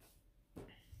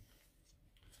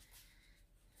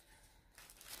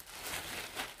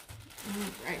 All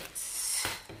right.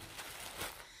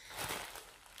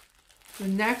 The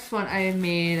next one I have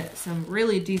made some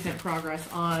really decent progress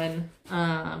on.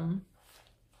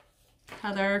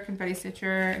 Heather Confetti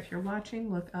Stitcher, if you're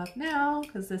watching, look up now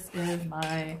because this is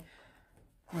my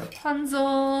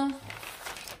Rapunzel.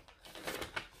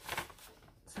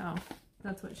 So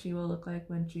that's what she will look like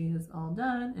when she is all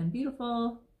done and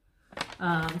beautiful.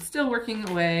 Still working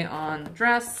away on the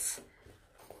dress,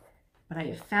 but I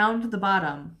have found the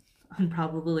bottom on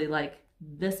probably like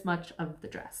this much of the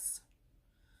dress.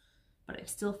 But I've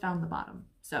still found the bottom.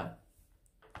 So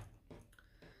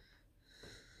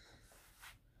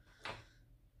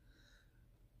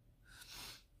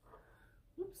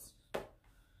oops.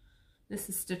 This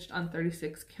is stitched on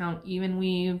 36 count even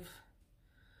weave.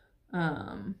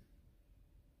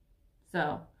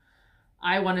 So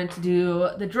I wanted to do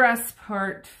the dress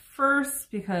part first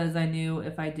because I knew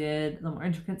if I did the more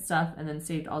intricate stuff and then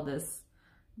saved all this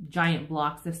giant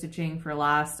blocks of stitching for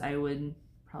last, I would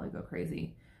probably go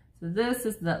crazy. So this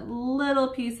is that little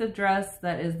piece of dress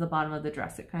that is the bottom of the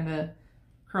dress. It kind of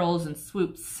curls and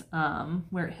swoops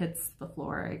where it hits the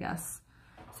floor, I guess.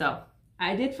 So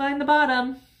I did find the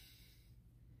bottom.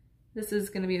 This is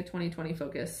going to be a 2020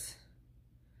 focus.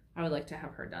 I would like to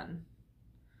have her done.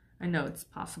 I know it's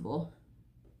possible.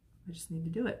 I just need to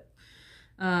do it.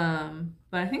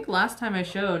 But I think last time I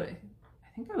showed,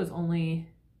 I think I was only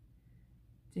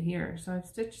to here. So I've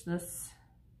stitched this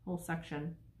whole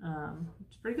section, which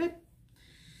is pretty good.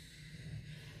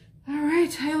 All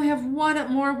right, I only have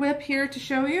one more whip here to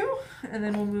show you, and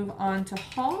then we'll move on to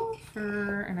haul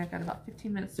and I've got about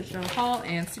 15 minutes to show haul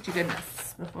and stitchy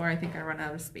goodness before I think I run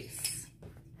out of space.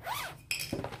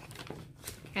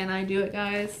 Can I do it,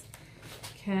 guys?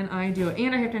 Can I do it?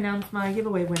 And I have to announce my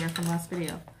giveaway winner from last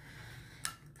video.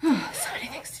 So many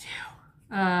things to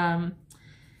do.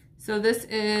 So this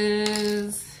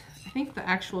is, I think the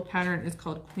actual pattern is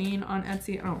called Queen on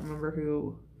Etsy. I don't remember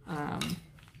who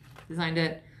designed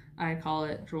it. I call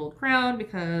it Jeweled Crown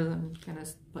because I'm gonna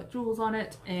put jewels on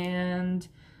it, and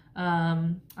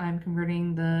I'm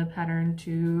converting the pattern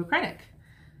to Kreinik.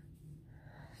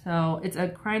 So it's a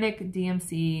Kreinik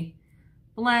DMC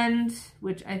blend,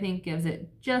 which I think gives it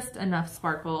just enough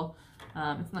sparkle.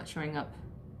 It's not showing up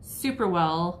super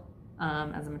well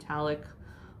as a metallic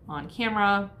on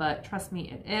camera, but trust me,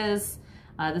 it is.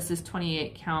 This is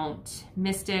 28 count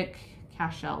Mystic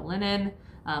Cashel linen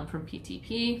from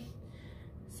PTP.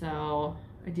 So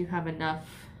I do have enough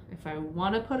if I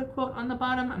want to put a quote on the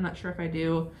bottom. I'm not sure if I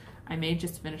do. I may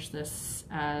just finish this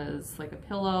as like a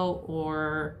pillow,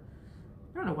 or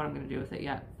I don't know what I'm going to do with it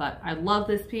yet, but I love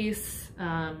this piece.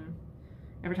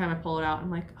 Every time I pull it out,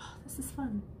 I'm like, oh, this is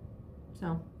fun.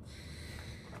 So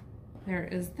there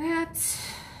is that.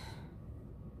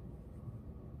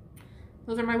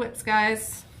 Those are my whips,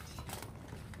 guys.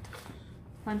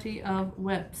 Plenty of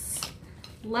whips.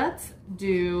 Let's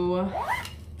do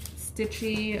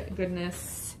stitchy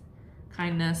goodness,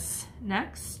 kindness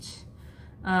next.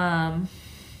 And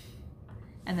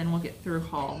then we'll get through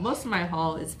haul. Most of my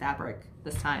haul is fabric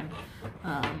this time.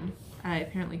 I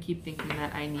apparently keep thinking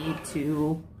that I need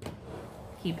to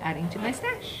keep adding to my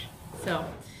stash. So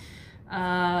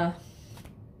I'm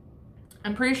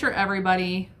pretty sure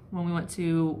everybody, when we went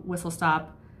to Whistle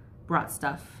Stop, brought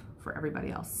stuff for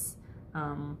everybody else.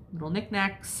 Little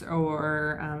knickknacks,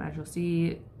 or as you'll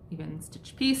see, even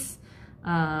stitch piece.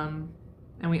 And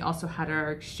we also had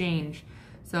our exchange.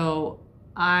 So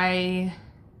I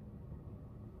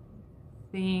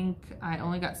think I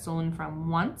only got stolen from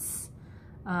once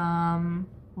when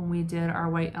we did our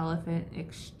white elephant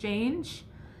exchange,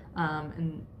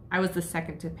 and I was the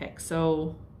second to pick.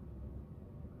 So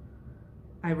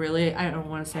I don't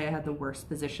want to say I had the worst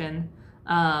position,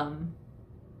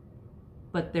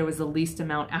 but there was the least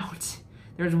amount out.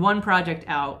 There was one project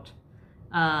out,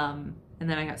 and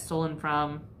then I got stolen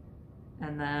from,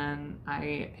 and then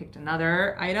I picked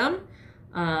another item,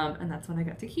 and that's what I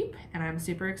got to keep, and I'm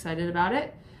super excited about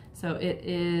it. So it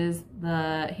is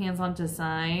the Hands-On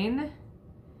Design,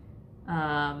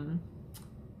 the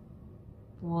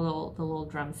little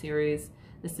drum series.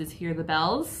 This is Hear the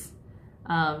Bells.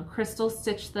 Crystal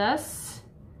stitched this.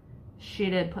 She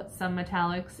did put some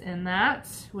metallics in that,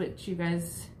 which you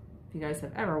guys, if you guys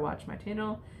have ever watched my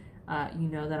channel, you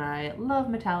know that I love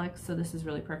metallics, so this is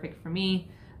really perfect for me.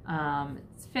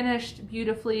 It's finished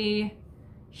beautifully.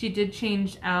 She did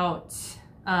change out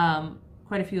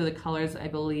quite a few of the colors, I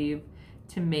believe,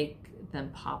 to make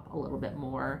them pop a little bit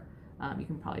more. You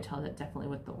can probably tell that definitely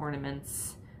with the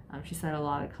ornaments. She said a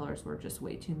lot of colors were just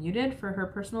way too muted for her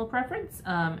personal preference,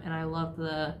 and I love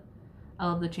the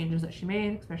changes that she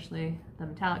made, especially the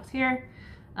metallics here,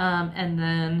 and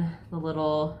then the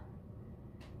little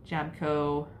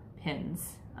Jabco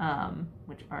pins,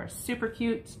 which are super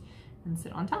cute and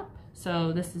sit on top.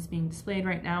 So this is being displayed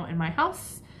right now in my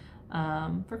house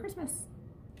for Christmas.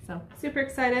 So super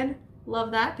excited,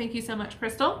 love that. Thank you so much,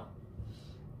 Crystal.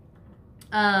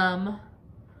 One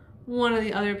of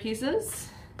the other pieces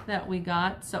that we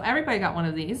got, so everybody got one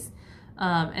of these,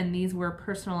 and these were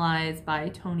personalized by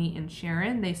Tony and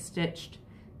Sharon. They stitched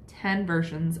 10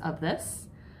 versions of this,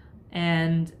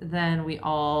 and then we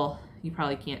all, you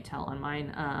probably can't tell on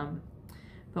mine,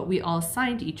 but we all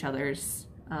signed each other's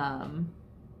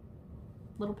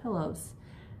little pillows.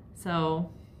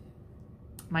 So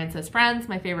mine says friends,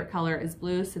 my favorite color is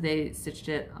blue, so they stitched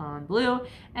it on blue,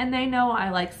 and they know I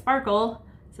like sparkle,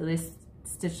 so they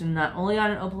stitched them not only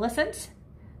on an opalescent,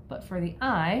 but for the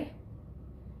eye,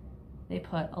 they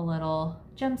put a little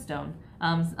gemstone.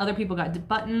 Other people got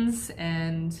buttons,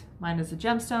 and mine is a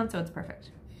gemstone, so it's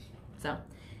perfect. So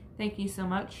thank you so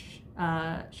much,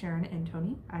 Sharon and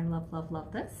Tony. I love, love,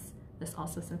 love this. This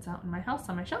also sits out in my house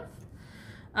on my shelf.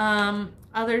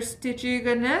 Other stitchy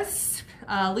goodness.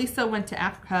 Lisa went to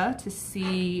Africa to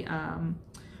see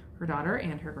her daughter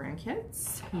and her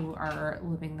grandkids who are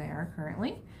living there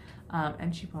currently.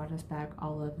 And she brought us back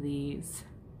all of these.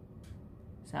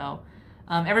 So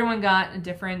everyone got a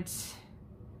different,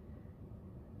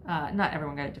 not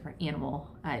everyone got a different animal.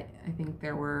 I think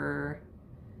there were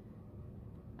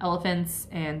elephants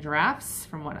and giraffes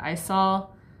from what I saw.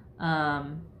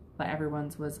 But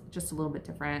everyone's was just a little bit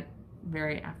different.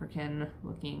 Very African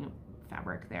looking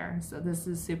fabric there. So this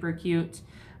is super cute.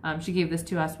 She gave this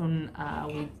to us when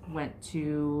we went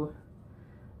to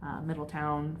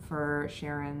Middletown for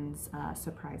Sharon's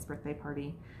surprise birthday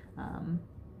party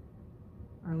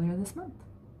earlier this month.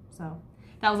 So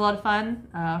that was a lot of fun.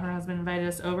 Her husband invited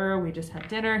us over. We just had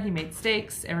dinner. He made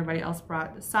steaks. Everybody else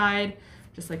brought a side,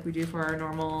 just like we do for our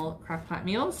normal crock pot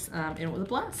meals. And it was a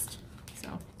blast.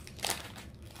 So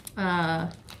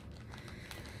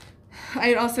I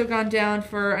had also gone down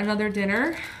for another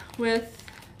dinner with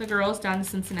the girls down to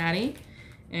Cincinnati.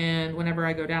 And whenever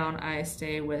I go down, I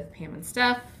stay with Pam and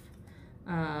Steph.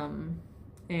 And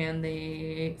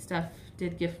Steph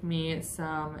did gift me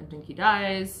some dinky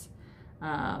dyes.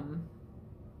 So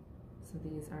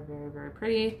these are very, very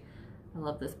pretty. I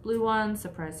love this blue one,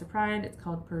 surprise, surprise. It's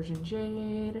called Persian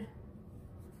Jade.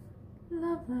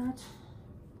 Love that.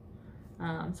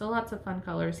 So lots of fun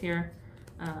colors here.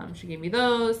 She gave me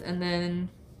those, and then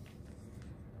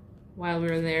while we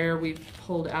were there, we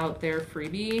pulled out their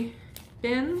freebie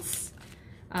bins.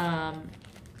 And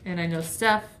I know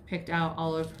Steph picked out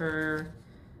all of her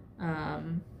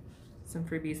some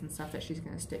freebies and stuff that she's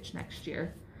going to stitch next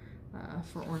year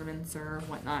for ornaments or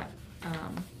whatnot.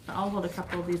 But I'll hold a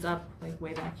couple of these up like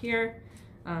way back here.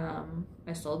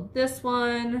 I sold this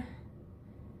one.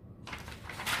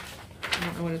 I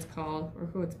don't know what it's called or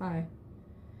who it's by.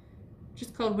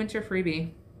 Just called Winter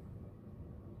Freebie.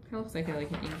 Kind of looks like an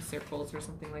ink circles or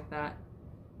something like that.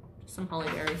 Just some holly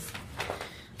berries.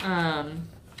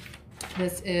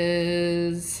 This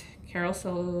is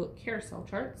carousel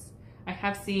charts. I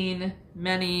have seen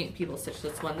many people stitch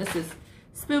this one. This is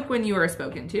Spook When You Are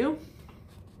Spoken To.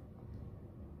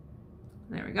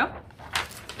 There we go.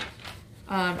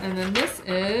 And then this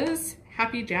is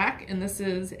Happy Jack, and this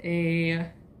is a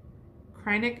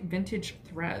Krynic Vintage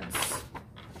Threads.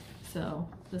 So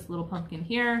this little pumpkin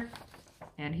here,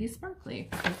 and he's sparkly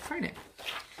with Krynic.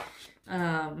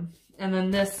 And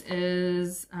then this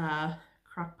is a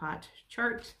crockpot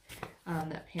chart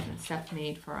that Pam and Steph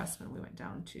made for us when we went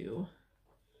down to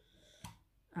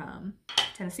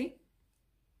Tennessee.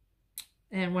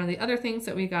 And one of the other things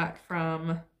that we got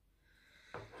from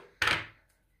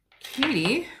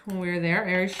Katie when we were there,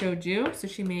 I already showed you. So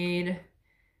she made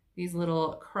these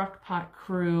little crockpot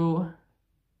crew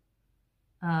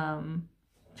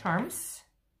charms.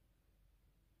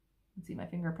 You can see my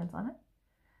fingerprints on it.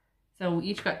 So we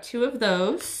each got 2 of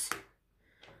those.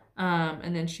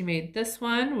 And then she made this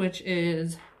one, which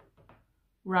is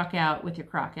Rock Out with Your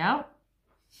Crock Out.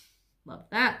 Love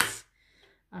that.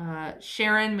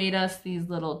 Sharon made us these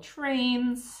little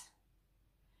trains.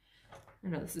 I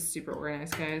know this is super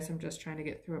organized, guys. I'm just trying to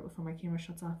get through it before my camera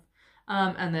shuts off.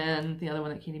 And then the other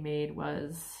one that Katie made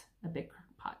was a big crock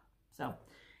pot. So,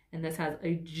 and this has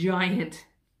a giant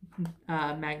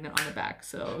magnet on the back,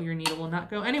 so your needle will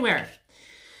not go anywhere.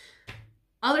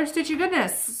 Other stitchy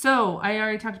goodness. So I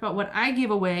already talked about what I gave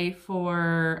away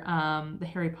for the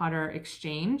Harry Potter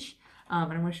exchange.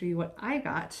 And I'm going to show you what I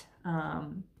got.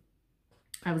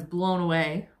 I was blown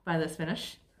away by this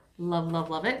finish. Love, love,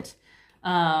 love it.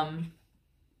 I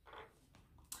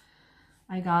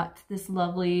got this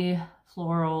lovely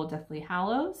floral Deathly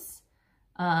Hallows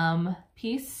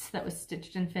piece that was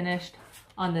stitched and finished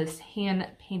on this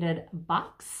hand-painted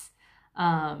box.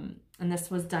 And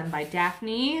this was done by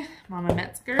Daphne, Mama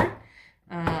Metzger.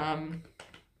 And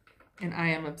I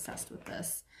am obsessed with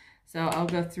this. So I'll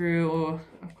go through,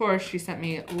 of course, she sent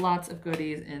me lots of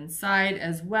goodies inside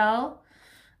as well.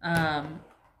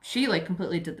 She like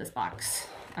completely did this box.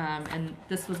 And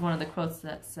this was one of the quotes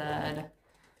that said,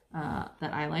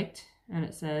 that I liked. And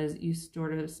it says, you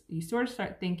sort of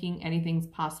start thinking anything's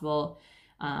possible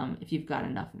if you've got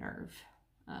enough nerve.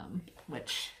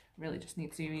 Which really just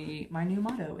needs to be my new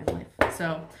motto in life.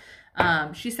 So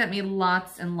she sent me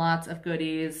lots and lots of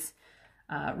goodies.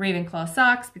 Ravenclaw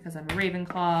socks, because I'm a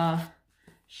Ravenclaw.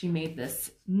 She made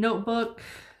this notebook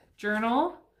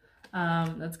journal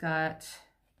that's got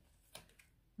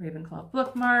Ravenclaw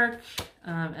bookmark.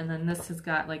 And then this has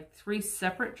got like 3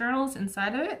 separate journals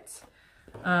inside of it.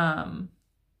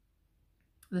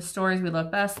 The Stories We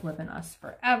Love Best, Live in Us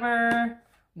Forever.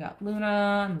 We got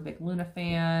Luna. I'm a big Luna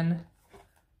fan.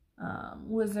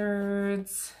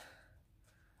 Wizards.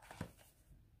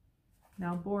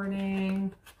 Now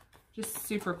Boarding. Just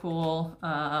super cool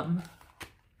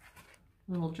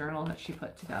little journal that she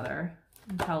put together.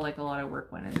 You can tell like a lot of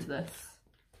work went into this.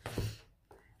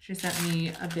 She sent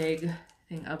me a big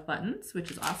thing of buttons,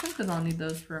 which is awesome because I'll need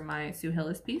those for my Sue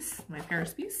Hillis piece, my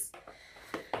Paris piece.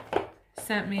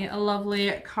 Sent me a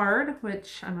lovely card,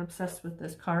 which I'm obsessed with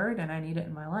this card and I need it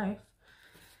in my life.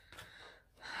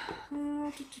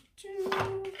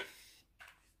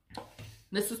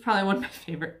 This was probably one of my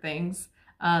favorite things.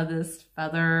 This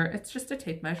feather, it's just a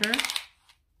tape measure,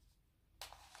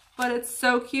 but it's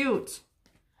so cute.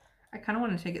 I kind of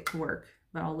want to take it to work,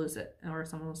 but I'll lose it or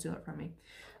someone will steal it from me.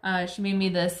 She made me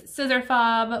this scissor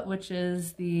fob, which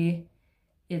is the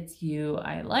It's You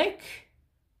I Like.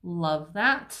 Love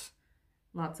that.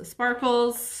 Lots of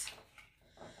sparkles.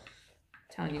 I'm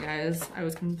telling you guys, I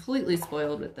was completely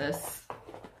spoiled with this.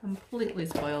 Completely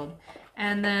spoiled.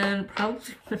 And then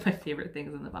probably one of my favorite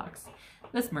things in the box,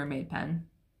 this mermaid pen.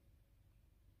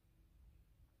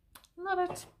 Love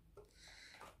it.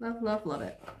 Love, love, love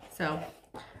it. So,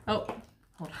 oh,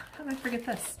 hold on. How did I forget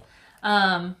this?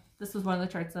 This was one of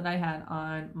the charts that I had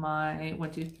on my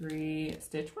 1, 2, 3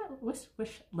 stitch wish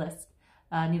list.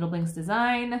 Needle Blinks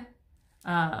Design,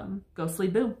 Ghostly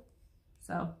Boo.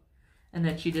 So, and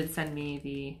then she did send me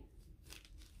the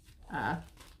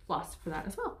floss for that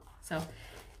as well. So,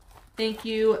 thank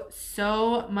you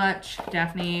so much,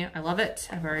 Daphne. I love it.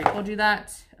 I've already told you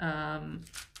that.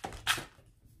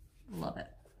 Love it.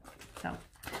 So,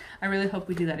 I really hope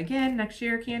we do that again next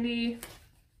year, Candy.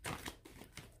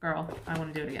 Girl, I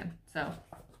want to do it again. So,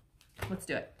 let's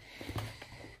do it.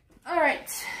 All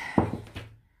right.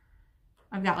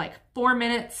 I've got like 4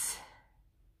 minutes.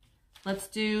 Let's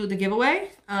do the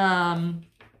giveaway. And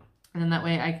then that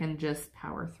way I can just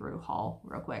power through haul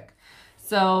real quick.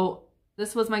 So,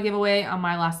 this was my giveaway on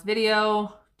my last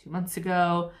video 2 months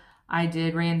ago. I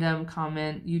did random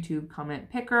comment, YouTube comment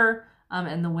picker.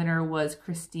 And the winner was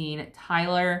Christine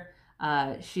Tyler.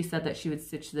 She said that she would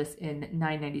stitch this in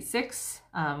 996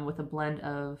 with a blend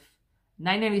of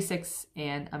 996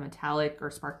 and a metallic or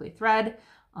sparkly thread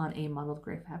on a mottled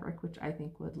gray fabric, which I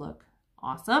think would look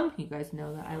awesome. You guys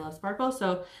know that I love sparkle.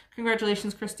 So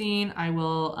congratulations, Christine. I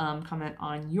will comment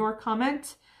on your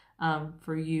comment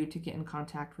for you to get in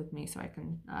contact with me so I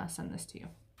can send this to you.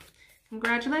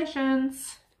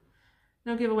 Congratulations.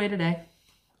 No giveaway today.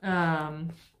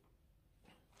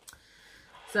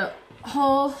 So,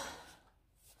 lots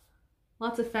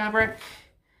of fabric.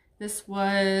 This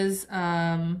was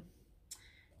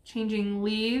Changing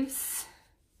Leaves.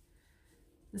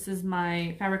 This is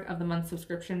my Fabric of the Month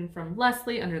subscription from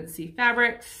Leslie under the Sea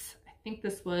Fabrics. I think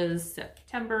this was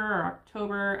September or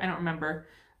October. I don't remember.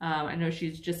 I know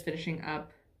she's just finishing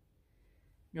up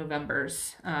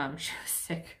November's. She was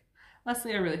sick.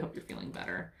 Leslie, I really hope you're feeling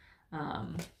better.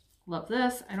 Love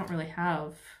this. I don't really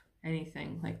have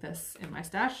anything like this in my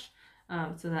stash,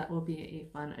 so that will be a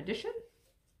fun addition.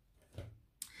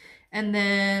 And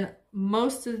then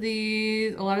most of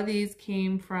these, a lot of these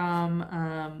came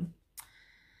from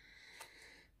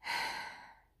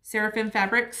Seraphim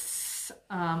Fabrics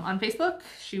on Facebook.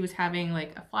 She was having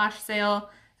like a flash sale.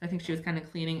 So I think she was kind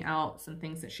of cleaning out some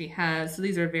things that she has. So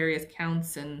these are various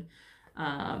counts, and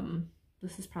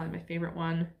this is probably my favorite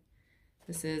one.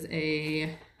 This is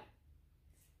a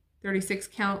 36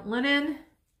 count linen. I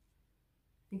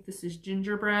think this is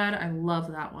gingerbread. I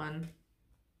love that one.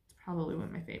 It's probably one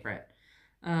of my favorite.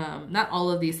 Not all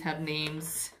of these have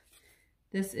names.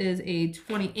 This is a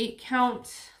 28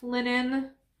 count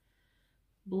linen.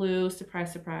 Blue,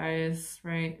 surprise, surprise,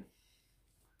 right?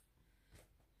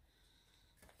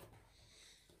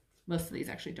 Most of these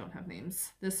actually don't have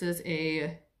names. This is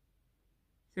a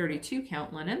 32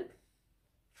 count linen.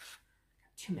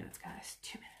 2 minutes, guys,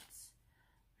 2 minutes.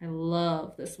 I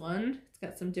love this one. It's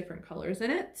got some different colors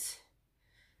in it.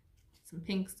 Some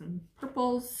pinks and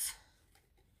purples.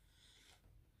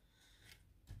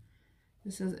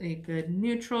 This is a good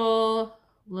neutral,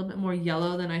 a little bit more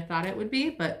yellow than I thought it would be,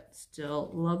 but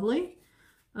still lovely.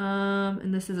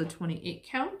 And this is a 28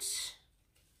 count.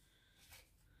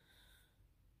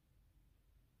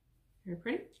 Very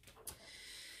pretty.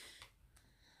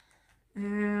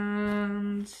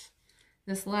 And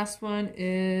this last one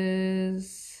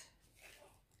is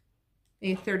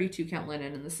a 32 count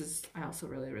linen, and this is, I also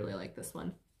really, really like this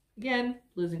one. Again,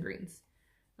 blues and greens.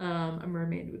 A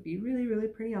mermaid would be really, really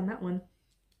pretty on that one.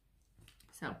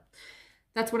 So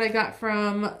that's what I got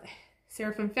from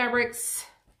Seraphim Fabrics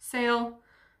sale.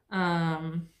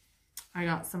 I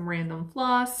got some random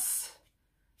floss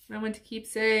when I went to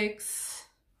Keepsakes.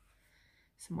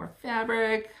 Some more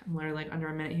fabric. I'm literally like under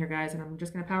a minute here, guys, and I'm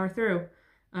just gonna power through.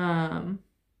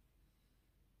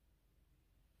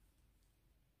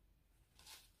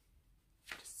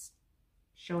 Just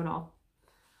show it all.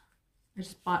 I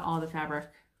just bought all the fabric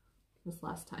this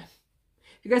last time.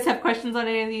 If you guys have questions on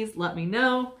any of these, let me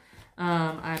know.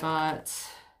 I bought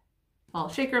ball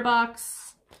shaker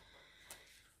box,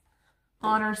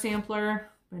 honor sampler,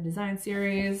 my design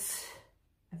series.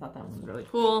 I thought that one was really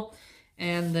cool.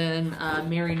 And then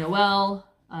Mary Noel,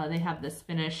 they have this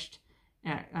finished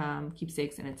at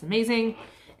Keepsakes and it's amazing.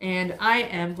 And I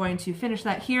am going to finish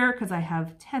that here because I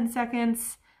have 10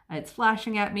 seconds. It's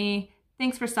flashing at me.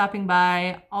 Thanks for stopping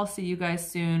by. I'll see you guys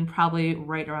soon, probably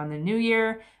right around the new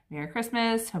year. Merry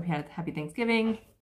Christmas. Hope you had a happy Thanksgiving.